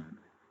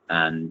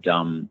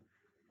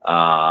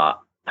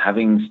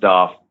 Having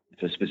staff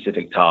for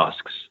specific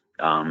tasks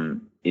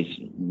is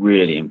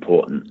really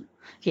important.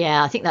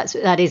 Yeah, I think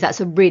that's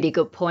a really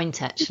good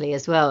point actually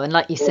as well. And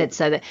like you said,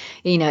 so that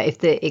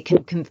if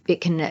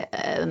it can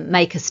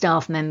make a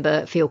staff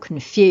member feel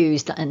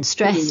confused and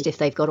stressed if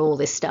they've got all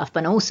this stuff,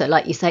 but also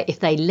like you say,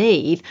 if they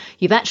leave,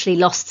 you've actually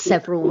lost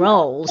several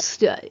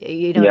roles. Like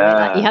you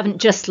haven't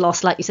just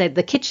lost, like you said,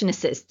 the kitchen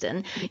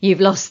assistant.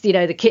 You've lost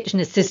the kitchen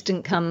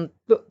assistant come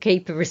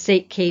bookkeeper,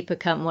 receipt keeper,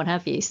 come what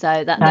have you.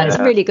 So that's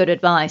really good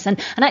advice.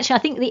 And actually, I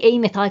think the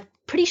E-Myth, I'm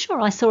pretty sure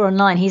I saw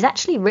online, he's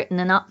actually written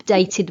an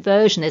updated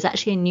version. There's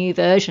actually a new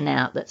version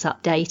out that's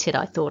updated,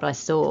 I thought I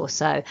saw.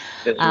 So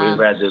we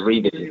read the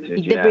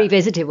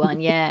revisited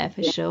one,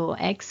 for sure.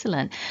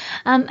 Excellent.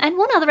 And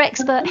what other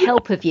expert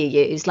help have you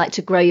used, like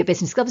to grow your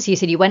business? Obviously you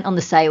said you went on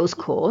the sales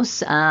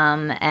course,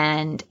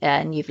 and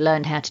you've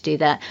learned how to do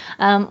that.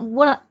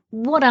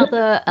 What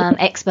other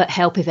expert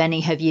help, if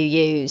any, have you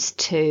used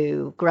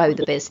to grow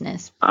the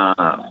business?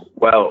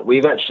 Well,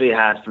 we've actually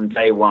had from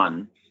day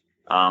one.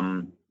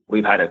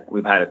 We've had a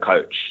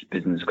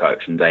business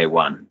coach from day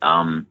one,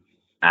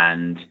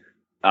 and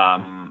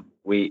our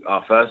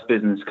first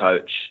business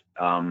coach,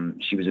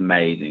 she was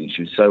amazing.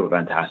 She was so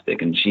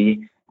fantastic, and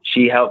she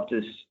helped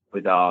us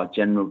with our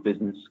general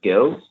business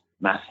skills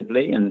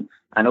massively, and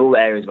all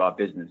areas of our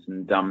business,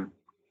 and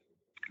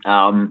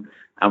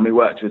we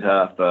worked with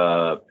her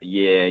for a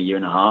year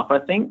and a half, I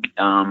think,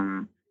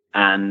 and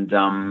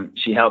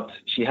she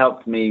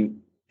helped me.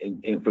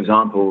 For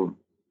example,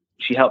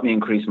 she helped me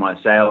increase my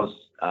sales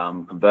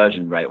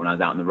conversion rate when I was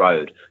out on the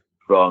road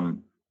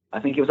from, I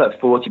think it was like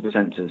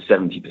 40% to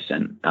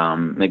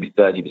 70%, maybe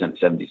 30%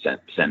 to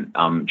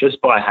 70%,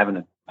 just by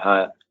having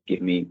her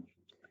give me,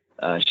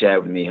 share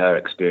with me her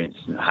experience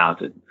and how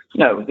to,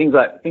 things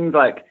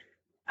like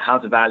how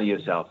to value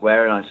yourself,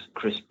 wear a nice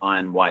crisp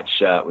iron white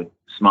shirt with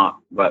smart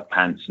work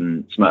pants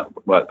with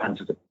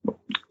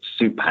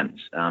suit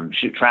pants,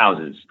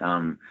 trousers,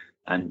 and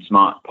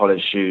smart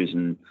polished shoes,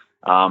 and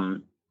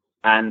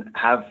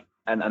have.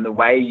 And the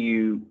way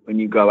when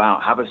you go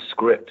out, have a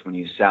script when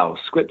you sell.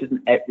 Script is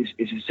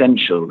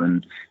essential,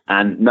 and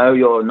know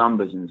your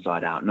numbers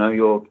inside out, know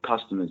your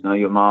customers, know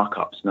your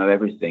markups, know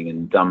everything,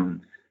 and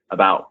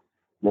about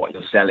what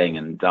you're selling,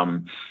 and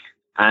so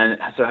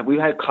we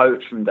had a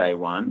coach from day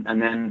one,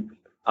 and then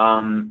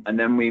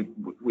we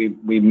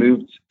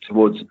moved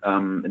towards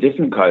a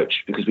different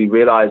coach because we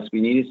realized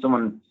we needed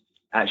someone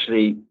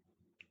actually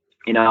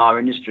in our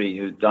industry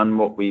who's done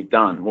what we're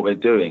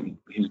doing,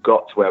 who's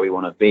got to where we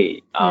want to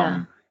be.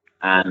 And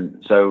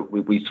so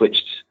we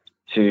switched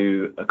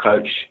to a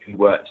coach who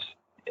works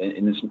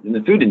in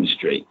the food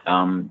industry,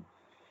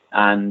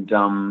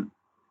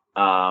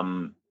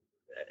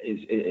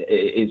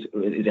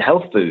 is a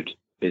health food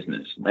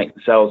business,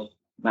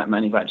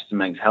 manufactures and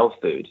makes health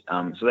food.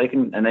 So they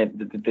can, and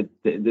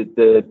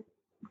the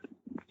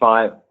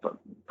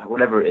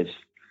whatever it is,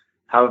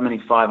 however many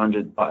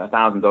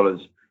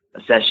 $1,000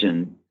 a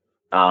session,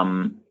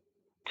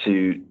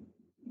 to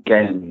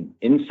gain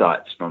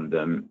insights from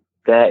them,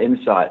 their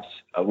insights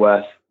are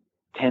worth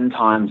 10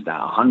 times that,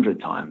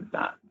 100 times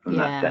that from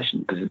that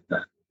session, because it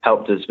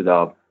helped us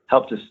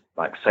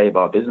like save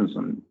our business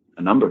on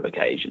a number of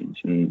occasions.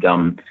 And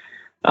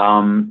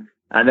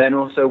then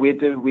also we've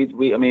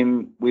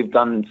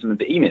done some of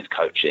the E-Myth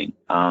coaching,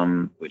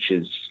 which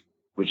is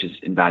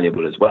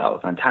invaluable as well.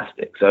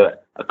 Fantastic. So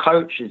a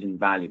coach is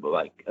invaluable.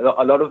 Like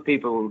a lot of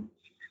people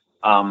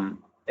in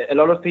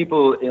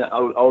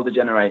older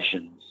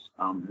generations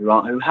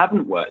who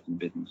haven't worked in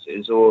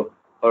businesses or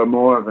are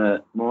more of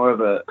a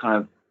kind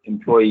of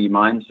employee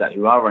mindset,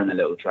 who are running a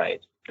little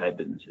trade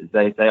businesses,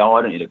 they say, "Oh,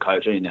 I don't need a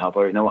coach. I don't need help. I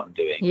already know what I'm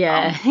doing."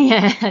 Yeah,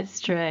 that's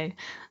true.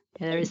 Yeah,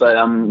 there is. But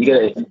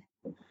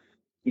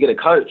you get a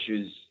coach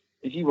who's,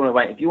 I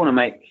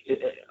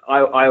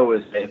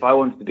always say, if I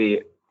wanted to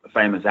be a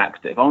famous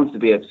actor, if I wanted to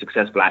be a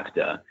successful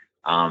actor,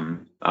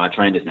 I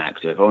trained as an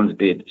actor. If I wanted to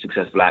be a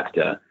successful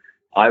actor,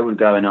 I would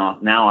go and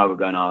ask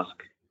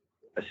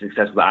a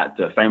successful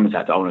actor, a famous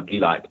actor I want to be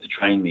like, to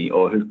train me,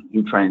 or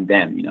who trained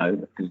them,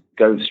 because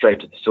go straight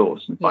to the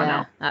source and find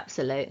out.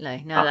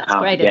 Absolutely. No, that's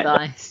great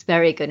advice.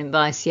 Very good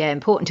advice. Yeah,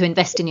 important to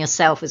invest in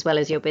yourself as well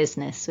as your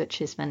business,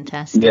 which is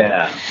fantastic.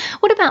 Yeah.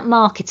 What about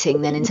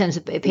marketing then, in terms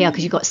of PR?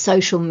 Because you've got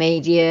social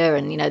media,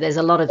 and there's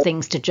a lot of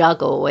things to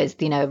juggle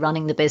with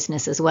running the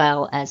business as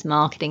well as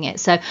marketing it.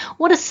 So,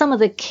 what are some of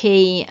the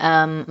key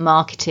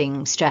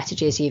marketing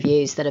strategies you've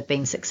used that have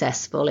been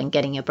successful in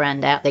getting your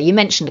brand out there? You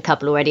mentioned a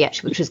couple already,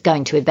 actually, which was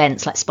going to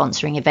events, like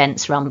sponsoring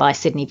events run by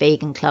Sydney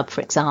Vegan Club,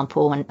 for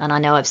example, and I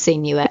know I've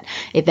seen you at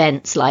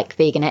events like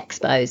vegan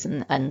expos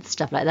and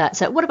stuff like that.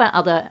 So what about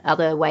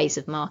other ways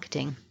of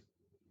marketing?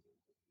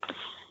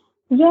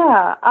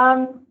 Yeah,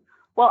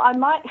 well, I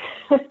might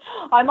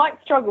I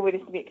might struggle with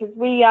this a bit, because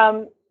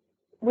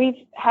we've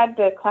had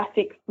the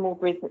classic small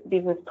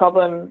business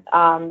problem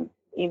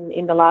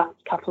in the last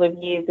couple of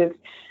years, of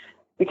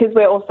because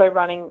we're also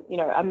running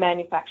a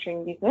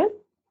manufacturing business,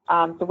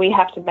 so we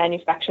have to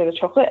manufacture the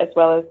chocolate as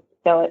well as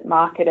sell it,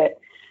 market it,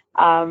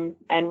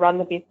 and run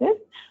the business.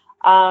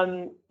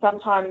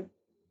 Sometimes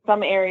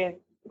some areas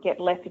get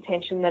less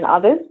attention than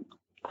others.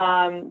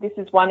 This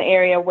is one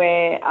area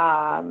where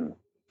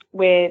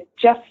we're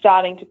just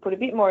starting to put a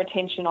bit more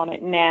attention on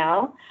it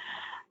now.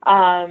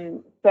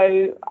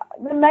 So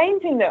the main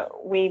thing that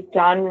we've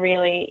done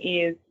really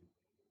is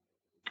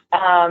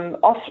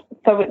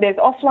so there's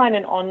offline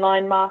and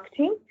online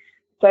marketing.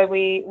 So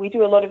we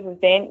do a lot of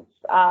events.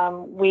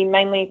 We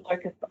mainly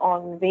focus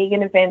on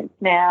vegan events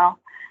now.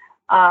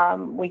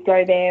 We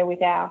go there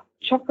with our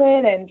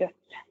chocolate and just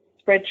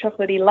spread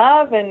chocolatey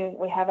love, and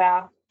we have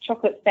our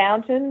chocolate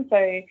fountain,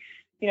 so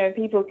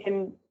people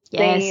can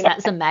Yes,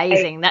 that's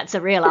amazing. That's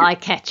a real eye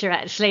catcher,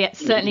 actually. It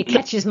certainly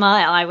catches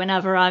my eye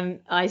whenever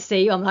I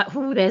see you. I'm like,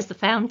 oh, there's the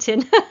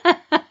fountain.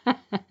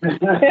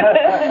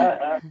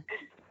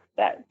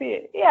 That's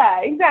it.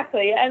 Yeah,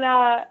 exactly. And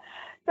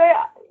so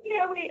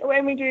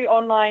when we do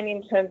online,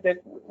 in terms of,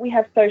 we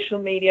have social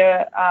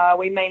media,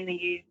 we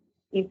mainly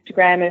use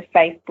Instagram and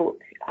Facebook,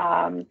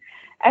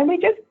 and we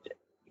just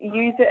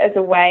use it as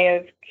a way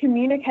of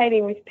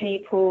communicating with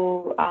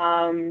people,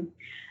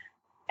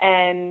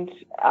 and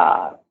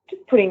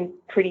just putting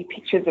pretty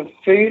pictures of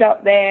food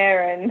up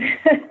there, and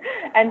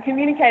and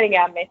communicating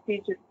our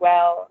message as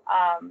well.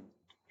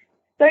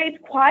 So it's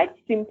quite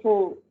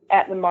simple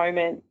at the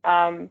moment.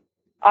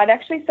 I'd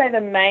actually say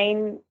the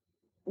main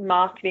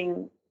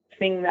marketing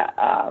thing that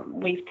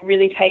we've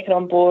really taken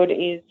on board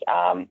is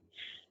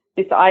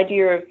this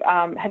idea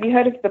of, have you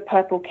heard of the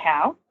purple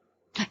cow?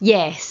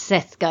 Yes,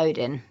 Seth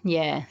Godin.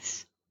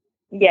 Yes.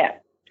 Yeah.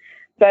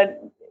 So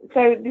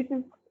this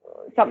is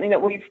something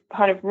that we've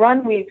kind of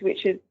run with,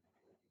 which is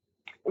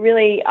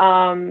really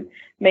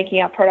making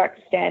our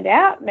products stand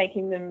out,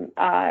 making them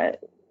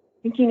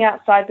thinking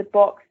outside the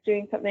box,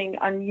 doing something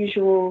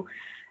unusual,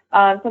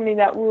 something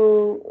that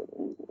will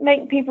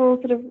make people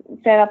sort of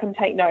stand up and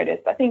take notice.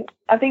 I think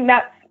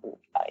that's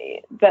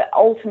the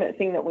ultimate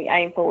thing that we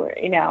aim for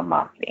in our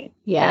marketing.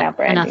 Yeah,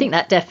 and I think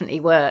that definitely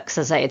works.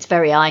 As I say, it's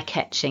very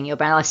eye-catching, your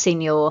brand. I've seen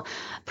your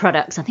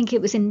products, I think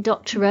it was in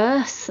Dr.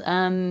 Earth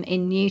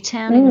in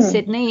Newtown in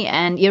Sydney,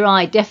 and your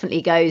eye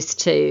definitely goes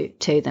to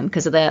them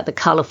because of the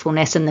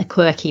colourfulness and the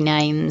quirky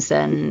names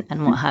and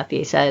what have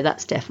you. So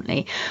that's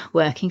definitely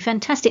working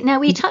fantastic. Now,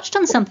 we touched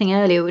on something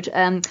earlier, which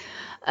I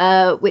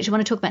want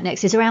to talk about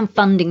next, is around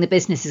funding the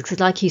businesses, because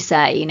like you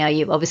say,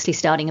 you're obviously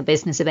starting a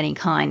business of any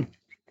kind.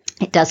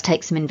 It does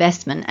take some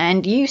investment.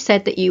 And you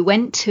said that you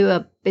went to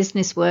a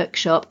business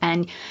workshop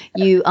and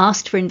you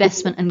asked for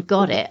investment and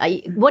got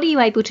it. What are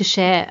you able to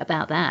share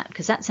about that?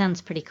 Because that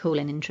sounds pretty cool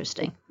and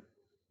interesting.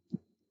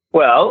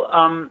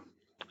 Well,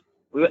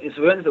 we went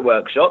to the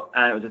workshop,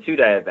 and it was a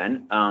 2-day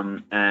event.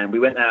 And we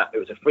went there. It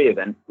was a free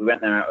event. We went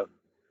there out of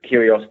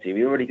curiosity.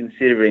 We were already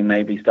considering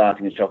maybe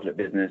starting a chocolate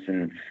business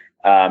and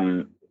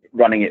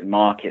running it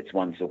markets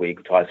once a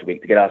week, twice a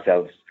week, to get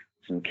ourselves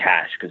some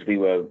cash, because we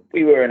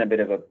were in a bit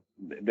of a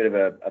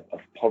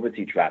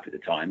poverty trap at the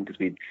time, because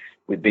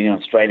we'd been in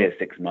Australia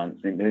 6 months,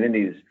 and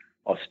Lindy's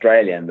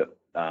Australian, but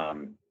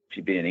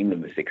she'd been in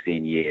England for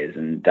 16 years,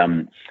 and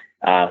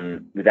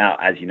without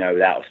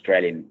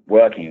Australian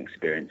working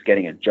experience,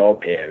 getting a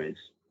job here is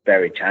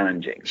very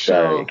challenging.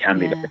 So it can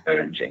be very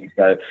challenging.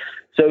 So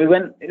we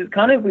went.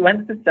 We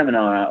went to the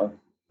seminar out of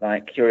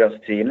like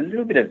curiosity and a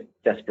little bit of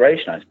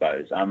desperation, I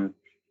suppose. And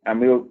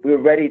we were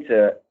ready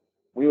to.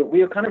 We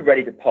were kind of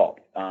ready to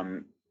pop.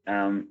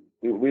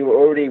 We were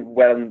already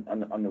well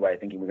on the way,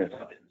 thinking we were going to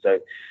start it. So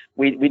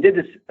we did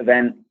this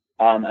event,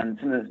 and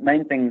some of the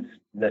main things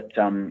that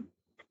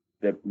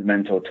the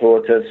mentor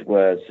taught us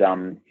was,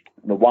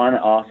 number one,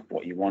 ask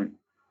what you want.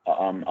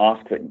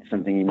 Ask for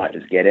something, you might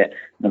just get it.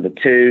 Number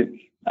two,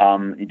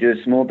 you do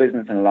a small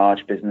business and a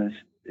large business.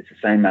 It's the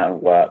same amount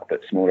of work,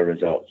 but smaller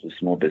results with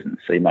small business.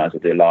 So you might as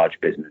well do a large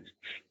business.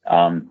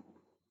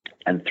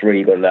 And three,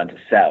 you've got to learn to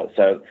sell.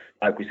 So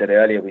like we said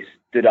earlier, we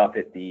stood up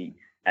at the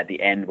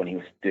end when he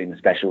was doing the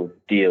special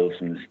deals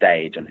from the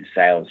stage on his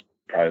sales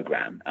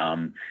program.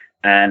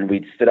 And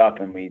we stood up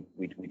and we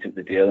took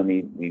the deal, and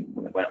we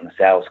went on the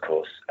sales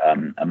course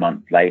a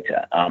month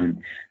later.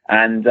 And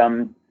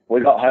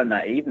we got home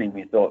that evening.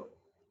 We thought,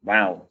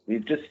 wow,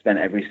 we've just spent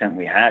every cent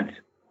we had,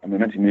 and we're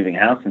meant to be moving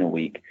house in a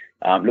week.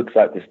 Looks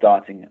like we're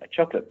starting a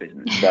chocolate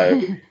business.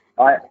 So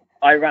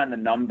I ran the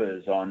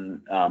numbers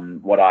on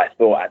what I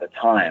thought at the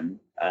time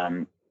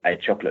a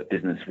chocolate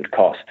business would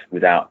cost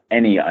without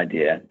any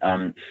idea.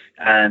 And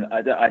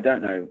I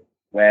don't know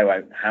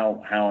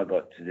how I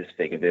got to this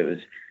figure. But it was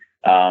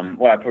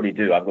well, I probably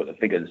do. I've got the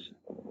figures,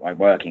 my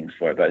workings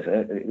for it, but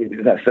it was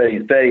about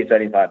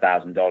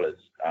 $35,000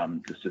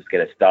 to just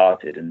get us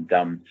started. And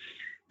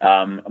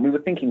we were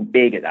thinking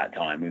big at that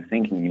time. We were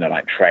thinking,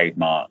 like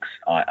trademarks,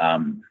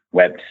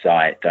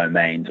 website,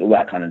 domains, all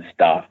that kind of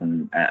stuff,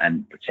 and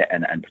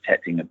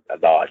protecting a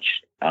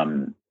large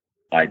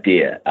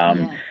idea.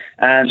 So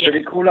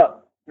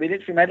we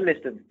literally made a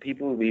list of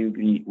people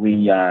we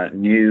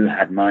knew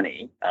had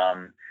money,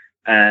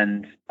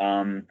 and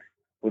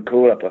we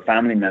called up a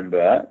family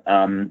member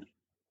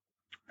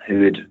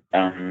who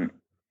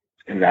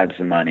had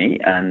some money,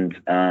 and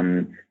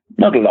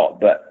not a lot,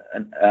 but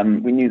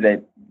we knew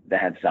they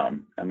had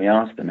some, and we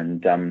asked them,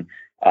 and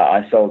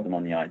I sold them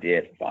on the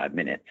idea for 5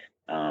 minutes,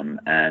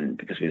 and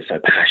because we were so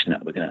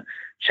passionate, we're going to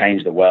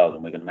change the world,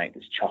 and we're going to make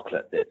this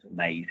chocolate that's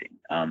amazing,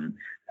 and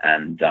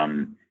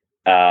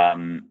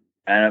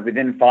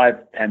within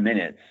 5-10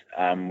 minutes,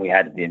 we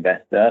had the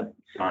investor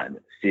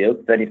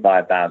sealed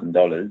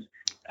 $35,000.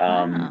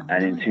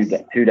 And in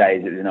 2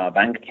 days, it was in our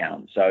bank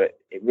account. So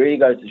it really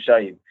goes to show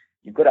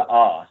you've got to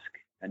ask,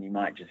 and you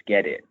might just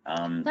get it.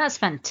 That's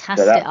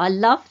fantastic. I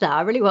love that.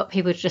 I really want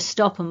people to just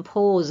stop and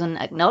pause and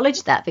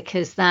acknowledge that,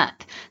 because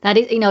that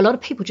is, a lot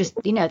of people just,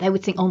 they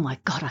would think, oh my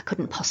God, I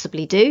couldn't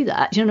possibly do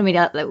that. Do you know what I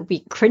mean? That would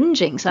be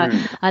cringing. So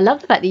I love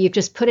the fact that you've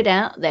just put it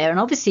out there, and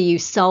obviously you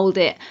sold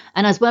it.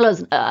 And as well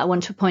as I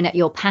want to point out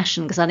your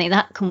passion, because I think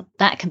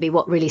that can be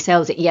what really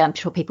sells it. Yeah, I'm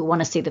sure people want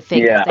to see the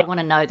figures. Yeah. They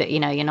want to know that,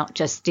 you're not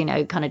just,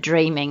 kind of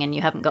dreaming and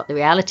you haven't got the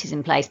realities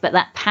in place, but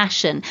that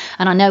passion.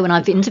 And I know when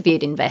I've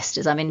interviewed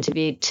investors, I've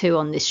interviewed 2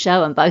 on this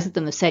show, and both of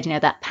them have said,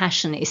 that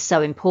passion is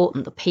so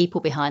important. The people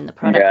behind the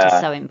product is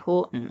so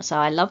important. So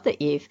I love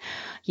that you've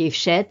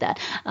shared that.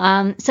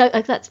 So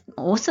that's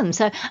awesome.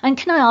 So, and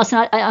can I ask,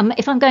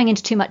 if I'm going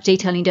into too much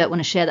detail and you don't want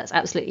to share, that's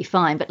absolutely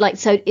fine. But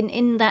so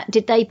in that,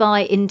 did they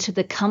buy into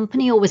the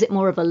company, or was it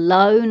more of a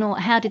loan, or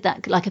how did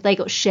that? Have they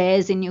got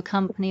shares in your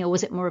company, or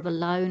was it more of a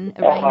loan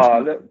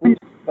arrangement?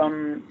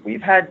 Look,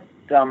 we've had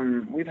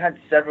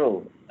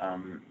several.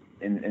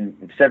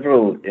 In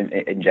several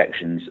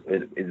injections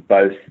with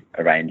both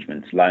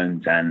arrangements,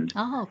 loans and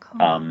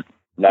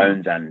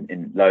loans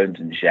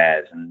and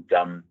shares. And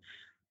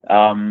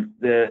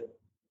the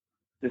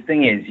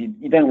thing is,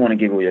 you don't want to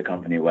give all your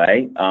company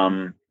away.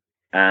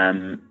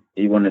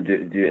 You want to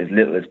do as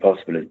little as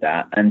possible as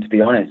that. And to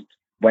be honest,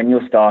 when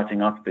you're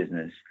starting up a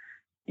business,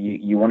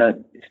 you want to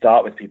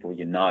start with people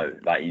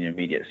like in your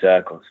immediate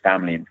circles,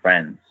 family and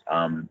friends.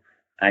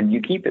 And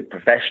you keep it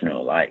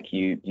professional, like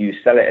you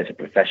sell it as a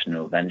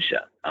professional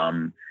venture,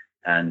 and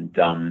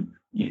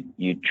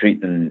you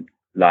treat them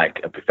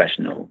like a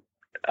professional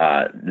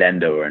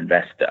lender or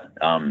investor,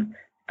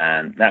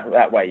 and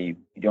that way you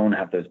don't want to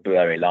have those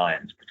blurry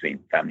lines between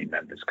family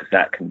members, because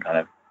that can kind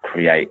of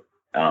create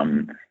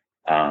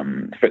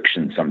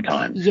friction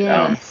sometimes.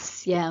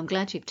 Yes, I'm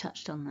glad you've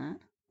touched on that.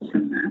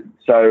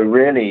 So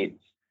really,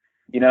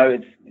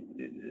 it's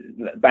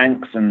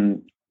banks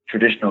and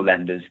traditional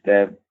lenders,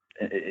 they're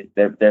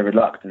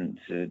reluctant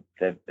to,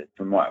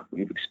 from what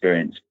we've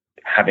experienced,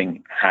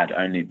 having had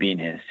only been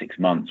here 6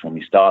 months when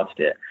we started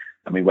it,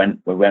 and we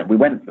went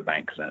for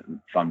bank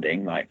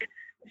funding like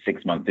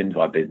 6 months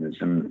into our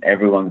business, and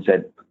everyone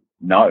said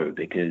no,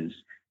 because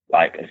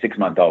like a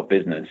 6-month-old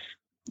business,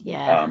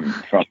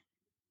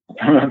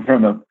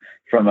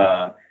 from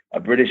a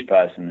British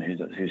person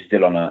who's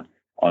still on a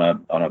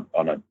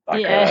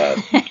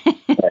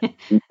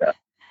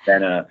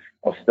than a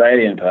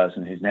Australian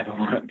person who's never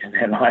worked in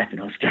their life in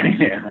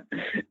Australia.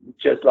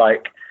 Just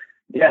like,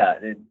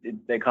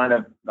 they kind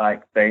of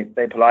like they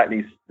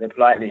politely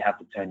have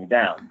to turn you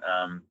down,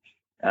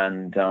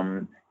 and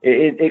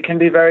it can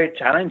be very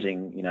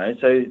challenging,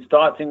 So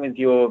starting with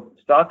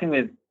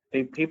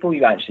people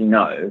you actually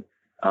know,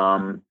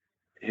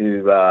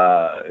 who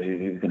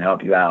can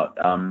help you out,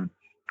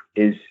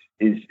 is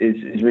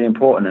really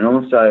important,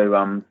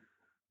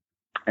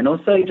 and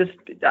also just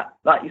that,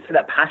 like you said,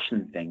 that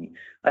passion thing.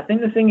 I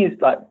think the thing is,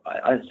 like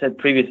I said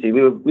previously,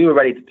 we were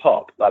ready to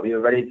pop, like we were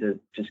ready to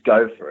just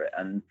go for it.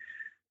 And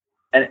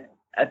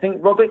I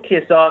think Robert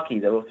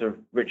Kiyosaki, the author of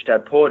Rich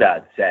Dad Poor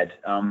Dad, said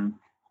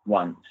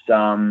once,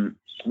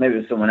 maybe it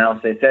was someone else,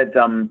 they said,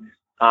 someone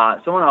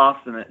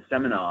asked them at a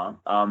seminar,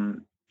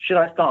 should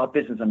I start a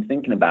business? I'm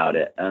thinking about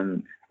it.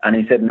 And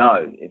he said,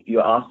 no, if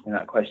you're asking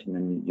that question,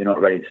 then you're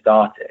not ready to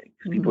start it.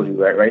 Because people who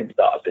are ready to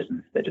start a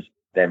business,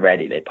 they're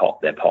ready. They're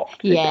popped.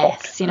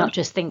 Yes, you're not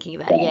just thinking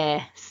about it.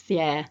 Yes,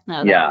 yeah.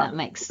 No, that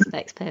makes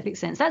perfect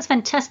sense. That's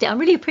fantastic. I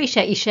really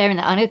appreciate you sharing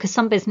that. I know because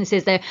some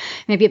businesses, they're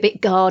maybe a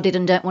bit guarded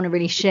and don't want to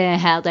really share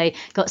how they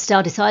got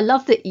started. So I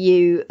love that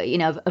you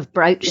have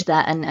broached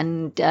that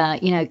and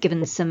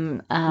given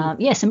some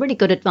really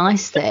good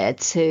advice there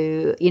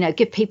to,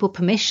 give people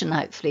permission,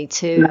 hopefully,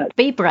 to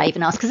be brave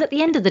and ask. Because at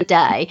the end of the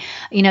day,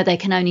 they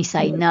can only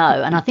say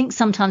no. And I think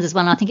sometimes as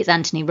well, and I think it's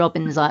Anthony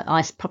Robbins,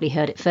 I probably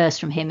heard it first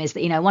from him, is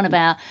that, one of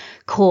our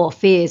core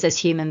fears as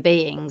human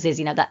beings is,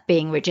 that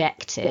being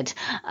rejected.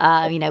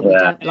 We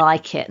don't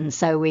like it. And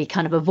so we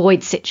kind of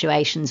avoid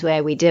situations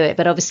where we do it.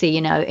 But obviously,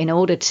 in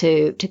order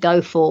to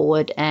go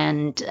forward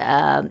and,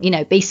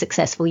 be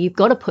successful, you've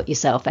got to put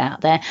yourself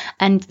out there.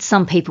 And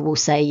some people will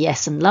say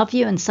yes and love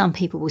you, and some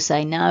people will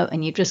say no.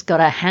 And you've just got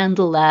to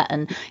handle that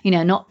and,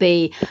 not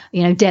be,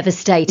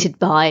 devastated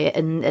by it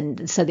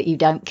and so that you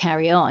don't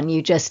carry on.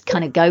 You just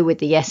kind of go with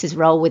the yeses,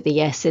 roll with the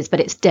yeses. But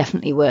it's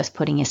definitely worth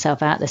putting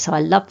yourself out there. So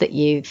I love that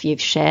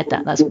you've shared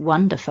that. That's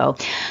wonderful.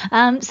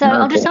 So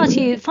I'll just ask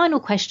you a final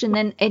question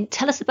then. And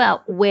tell us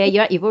about where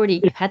you're at. You've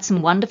already had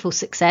some wonderful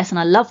success, and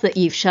I love that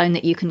you've shown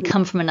that you can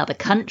come from another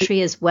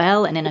country as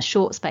well, and in a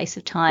short space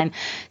of time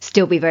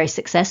still be very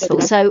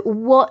successful. So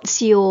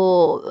what's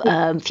your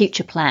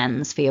future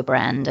plans for your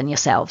brand and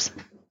yourselves?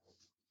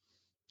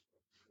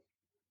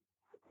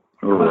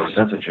 Oh,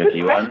 that's a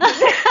tricky one.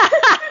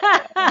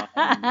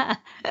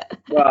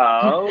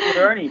 Well,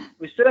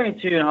 we're still only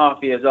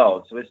 2.5 years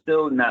old, so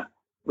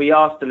we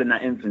are still in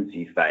that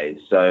infancy phase.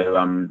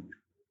 So,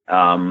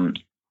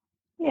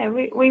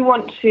 we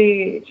want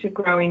to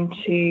grow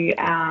into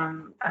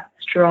a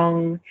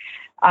strong,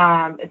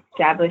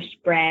 established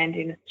brand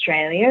in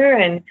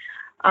Australia,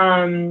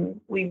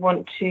 and we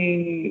want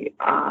to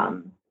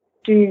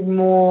do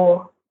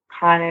more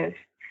kind of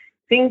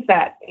things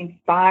that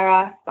inspire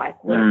us,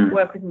 like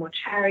work with more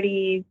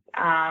charities,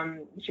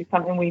 which is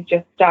something we've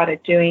just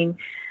started doing.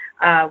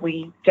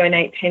 We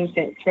donate 10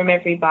 cents from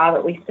every bar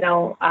that we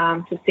sell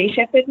to Sea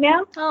Shepherd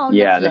now. Oh,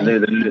 yeah, lovely.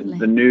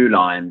 the new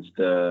lines,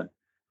 the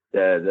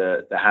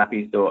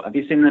Happy Thought. Have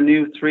you seen the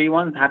new 3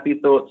 ones? Happy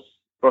Thoughts,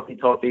 Frothy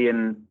Toffee,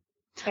 and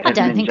I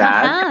don't think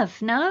Jazz. I have.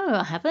 No,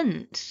 I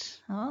haven't.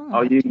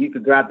 Oh, you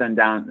could grab them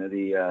down at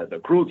the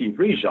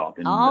cruelty-free shop.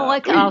 Okay.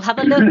 I'll have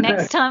a look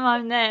next time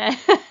I'm there.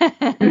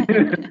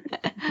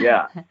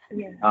 Yeah.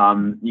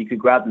 You could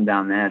grab them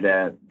down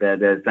there. They're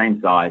the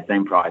same size,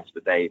 same price,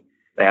 but they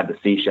have the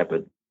Sea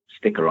Shepherd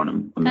sticker on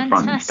them on the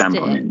front and stamp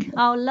on it.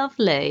 Oh,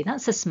 lovely.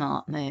 That's a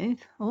smart move.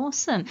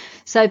 Awesome.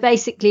 So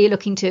basically, you're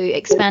looking to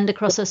expand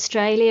across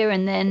Australia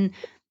and then,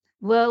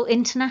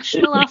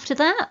 international after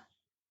that?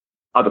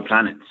 Other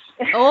planets.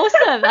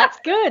 Awesome. That's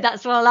good.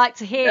 That's what I like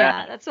to hear.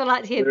 Yeah. That's what I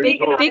like to hear.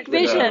 Big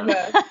vision.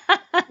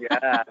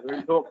 Yeah, we're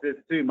in talks with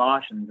 2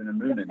 Martians and a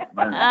moon at the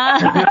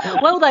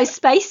moment. Well, those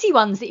spacey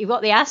ones that you've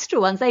got, the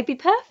astral ones, they'd be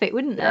perfect,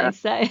 wouldn't they? Yeah.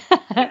 So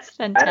that's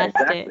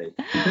fantastic.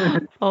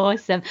 Exactly.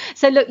 Awesome.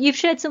 So look, you've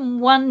shared some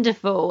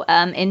wonderful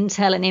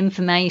intel and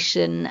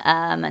information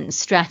and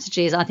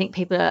strategies. I think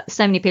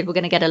so many people are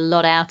going to get a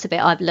lot out of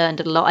it. I've learned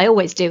a lot. I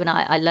always do, and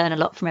I learn a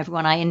lot from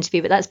everyone I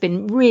interview, but that's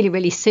been really,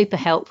 really super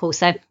helpful.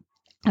 So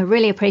I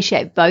really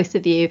appreciate both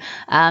of you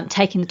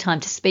taking the time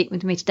to speak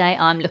with me today.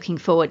 I'm looking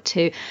forward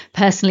to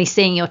personally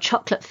seeing your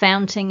chocolate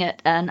fountain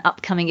at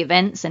upcoming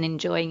events and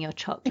enjoying your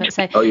chocolate.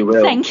 So you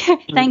will.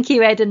 Thank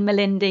you, Ed and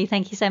Melindy.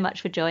 Thank you so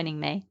much for joining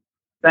me.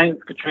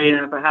 Thanks,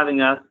 Katrina, for having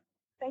us.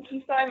 Thank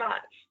you so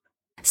much.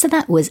 So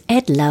that was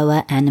Ed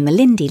Lower and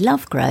Melindy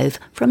Lovegrove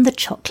from The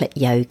Chocolate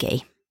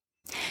Yogi.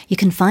 You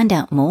can find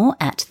out more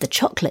at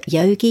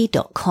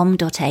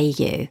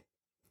thechocolateyogi.com.au.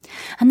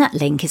 And that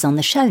link is on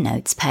the show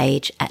notes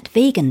page at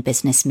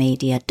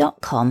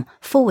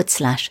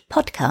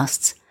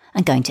veganbusinessmedia.com/podcasts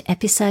and going to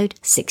episode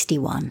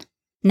 61.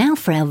 Now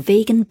for our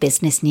Vegan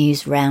Business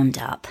News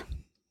Roundup.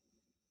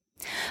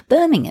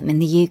 Birmingham in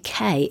the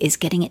UK is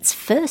getting its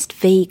first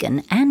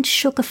vegan and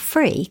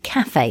sugar-free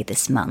cafe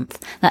this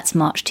month. That's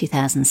March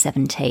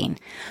 2017,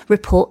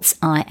 reports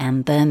I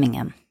Am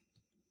Birmingham.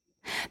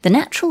 The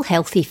Natural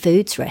Healthy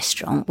Foods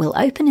restaurant will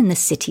open in the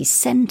city's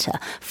centre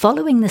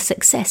following the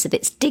success of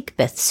its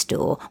Digbeth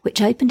store,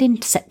 which opened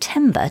in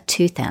September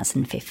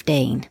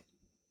 2015.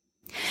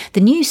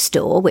 The new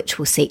store, which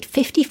will seat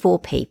 54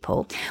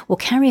 people, will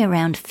carry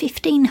around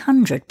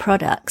 1,500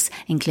 products,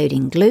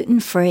 including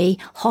gluten-free,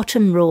 hot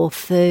and raw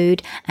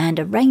food, and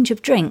a range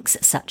of drinks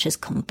such as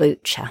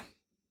kombucha.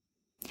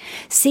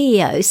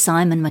 CEO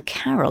Simon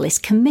McCarroll is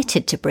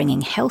committed to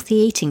bringing healthy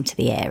eating to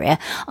the area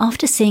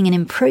after seeing an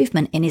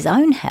improvement in his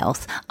own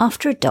health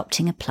after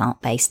adopting a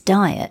plant-based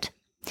diet,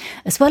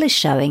 as well as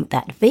showing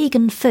that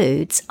vegan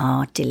foods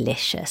are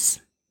delicious.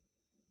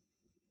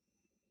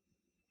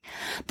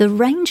 The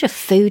range of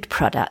food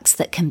products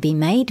that can be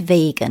made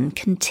vegan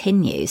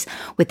continues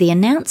with the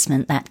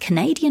announcement that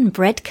Canadian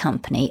bread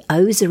company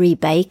Osery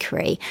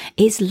Bakery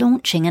is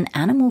launching an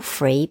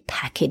animal-free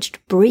packaged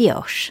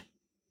brioche.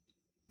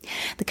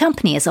 The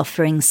company is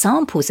offering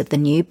samples of the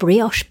new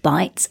brioche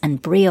bites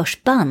and brioche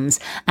buns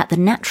at the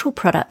Natural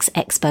Products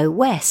Expo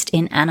West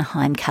in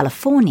Anaheim,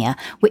 California,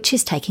 which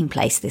is taking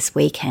place this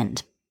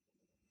weekend.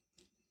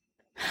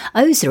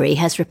 Osery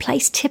has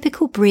replaced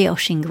typical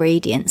brioche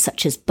ingredients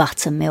such as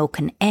butter, milk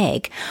and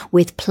egg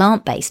with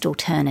plant-based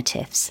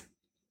alternatives.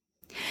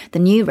 The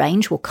new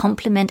range will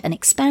complement and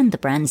expand the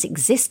brand's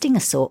existing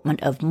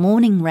assortment of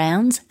morning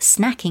rounds,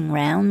 snacking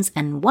rounds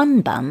and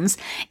one buns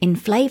in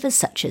flavours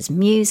such as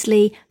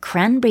muesli,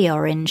 cranberry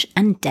orange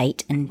and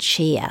date and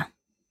chia.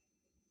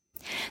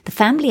 The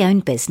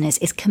family-owned business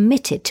is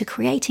committed to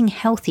creating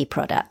healthy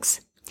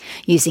products.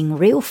 Using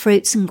real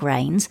fruits and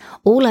grains,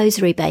 all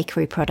Osery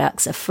Bakery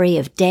products are free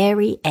of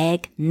dairy,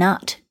 egg,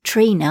 nut,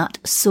 tree nut,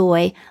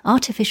 soy,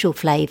 artificial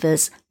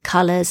flavours,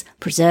 colours,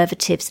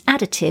 preservatives,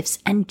 additives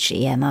and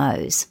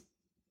GMOs.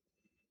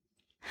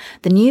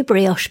 The new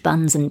brioche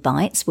buns and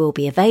bites will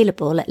be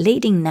available at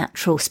leading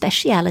natural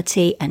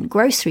specialty and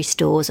grocery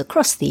stores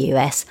across the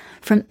US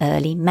from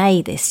early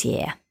May this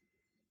year.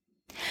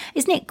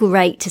 Isn't it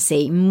great to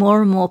see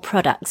more and more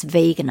products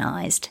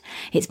veganised?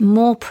 It's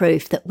more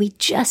proof that we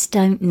just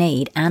don't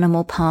need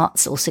animal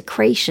parts or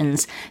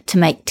secretions to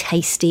make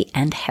tasty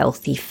and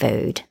healthy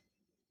food.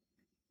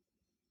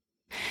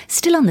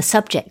 Still on the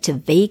subject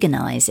of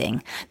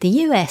veganising, the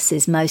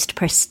US's most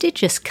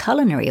prestigious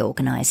culinary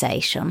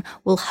organisation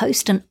will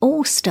host an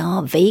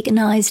all-star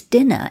veganised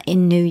dinner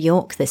in New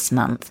York this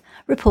month,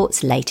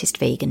 reports Latest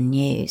Vegan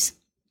News.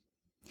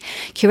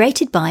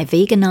 Curated by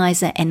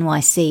Veganizer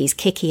NYC's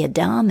Kiki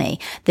Adami,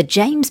 the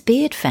James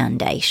Beard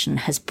Foundation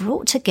has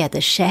brought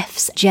together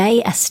chefs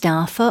Jay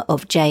Astafa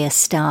of Jay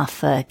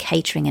Astafa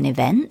Catering and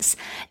Events,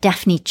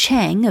 Daphne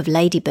Cheng of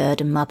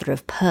Ladybird and Mother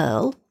of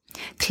Pearl,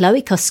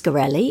 Chloe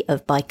Coscarelli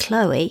of By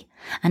Chloe,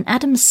 and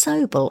Adam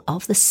Sobel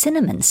of The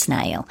Cinnamon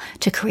Snail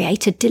to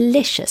create a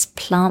delicious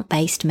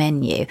plant-based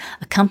menu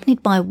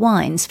accompanied by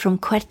wines from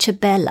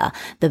Quercia,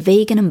 the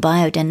vegan and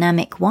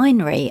biodynamic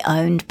winery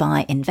owned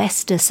by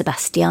investor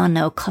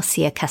Sebastiano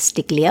Cosia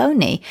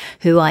Castiglione,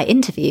 who I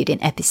interviewed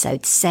in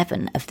episode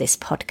 7 of this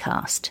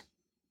podcast.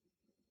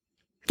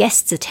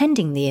 Guests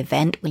attending the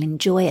event will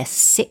enjoy a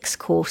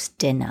 6-course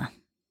dinner.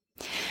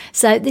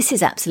 So this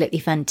is absolutely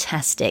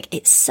fantastic.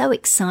 It's so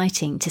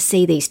exciting to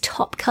see these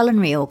top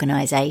culinary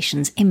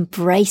organisations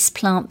embrace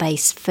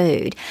plant-based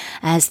food,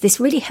 as this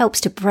really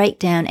helps to break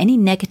down any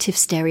negative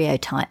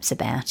stereotypes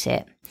about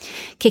it.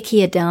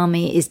 Kiki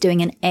Adami is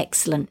doing an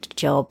excellent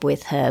job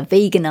with her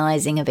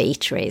veganising of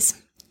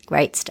eateries.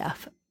 Great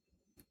stuff.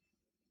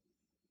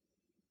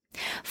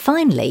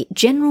 Finally,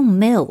 General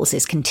Mills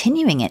is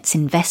continuing its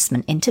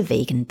investment into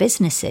vegan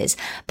businesses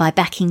by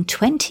backing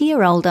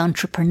 20-year-old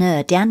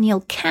entrepreneur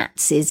Daniel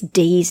Katz's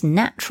Dee's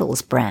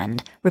Naturals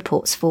brand,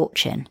 reports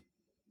Fortune.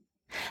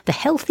 The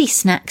healthy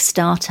snack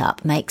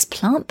startup makes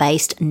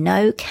plant-based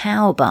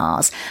no-cow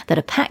bars that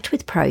are packed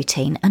with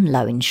protein and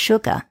low in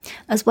sugar,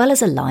 as well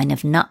as a line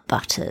of nut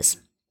butters.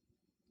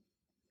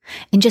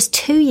 In just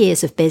 2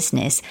 years of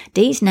business,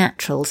 Dee's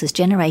Naturals has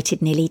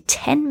generated nearly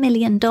 $10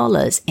 million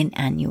in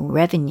annual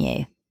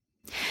revenue.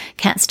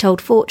 Katz told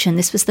Fortune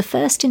this was the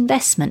first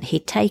investment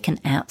he'd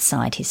taken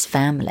outside his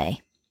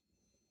family.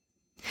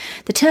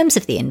 The terms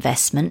of the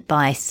investment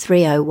by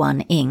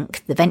 301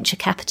 Inc., the venture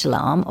capital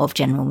arm of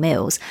General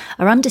Mills,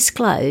 are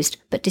undisclosed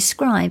but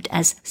described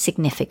as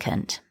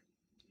significant.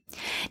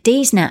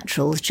 Dee's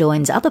Naturals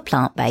joins other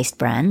plant-based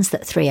brands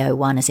that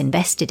 301 has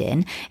invested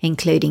in,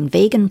 including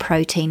vegan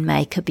protein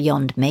maker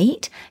Beyond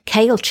Meat,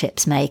 kale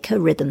chips maker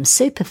Rhythm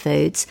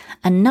Superfoods,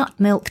 and nut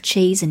milk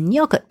cheese and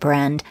yogurt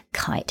brand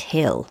Kite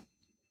Hill.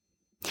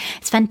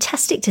 It's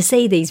fantastic to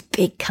see these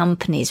big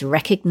companies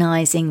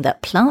recognising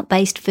that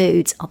plant-based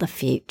foods are the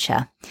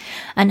future,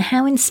 and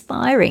how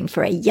inspiring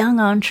for a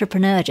young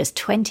entrepreneur just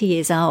 20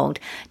 years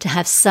old to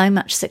have so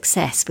much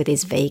success with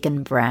his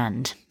vegan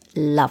brand.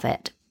 Love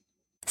it.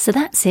 So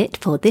that's it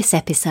for this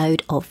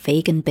episode of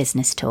Vegan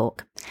Business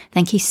Talk.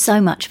 Thank you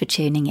so much for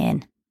tuning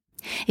in.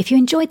 If you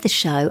enjoyed the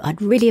show,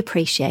 I'd really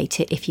appreciate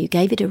it if you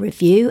gave it a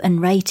review and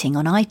rating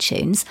on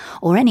iTunes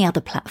or any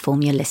other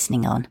platform you're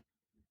listening on.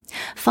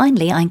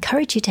 Finally, I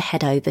encourage you to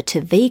head over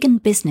to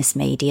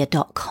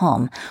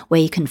veganbusinessmedia.com,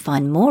 where you can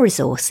find more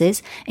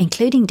resources,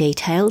 including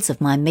details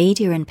of my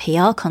media and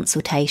PR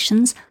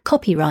consultations,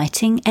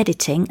 copywriting,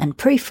 editing and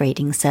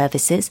proofreading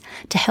services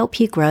to help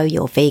you grow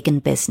your vegan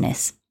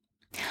business.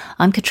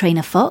 I'm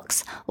Katrina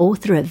Fox,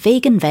 author of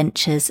Vegan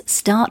Ventures,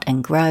 Start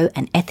and Grow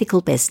an Ethical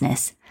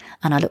Business,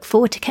 and I look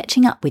forward to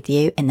catching up with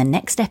you in the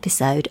next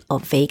episode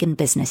of Vegan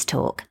Business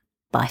Talk.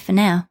 Bye for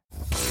now.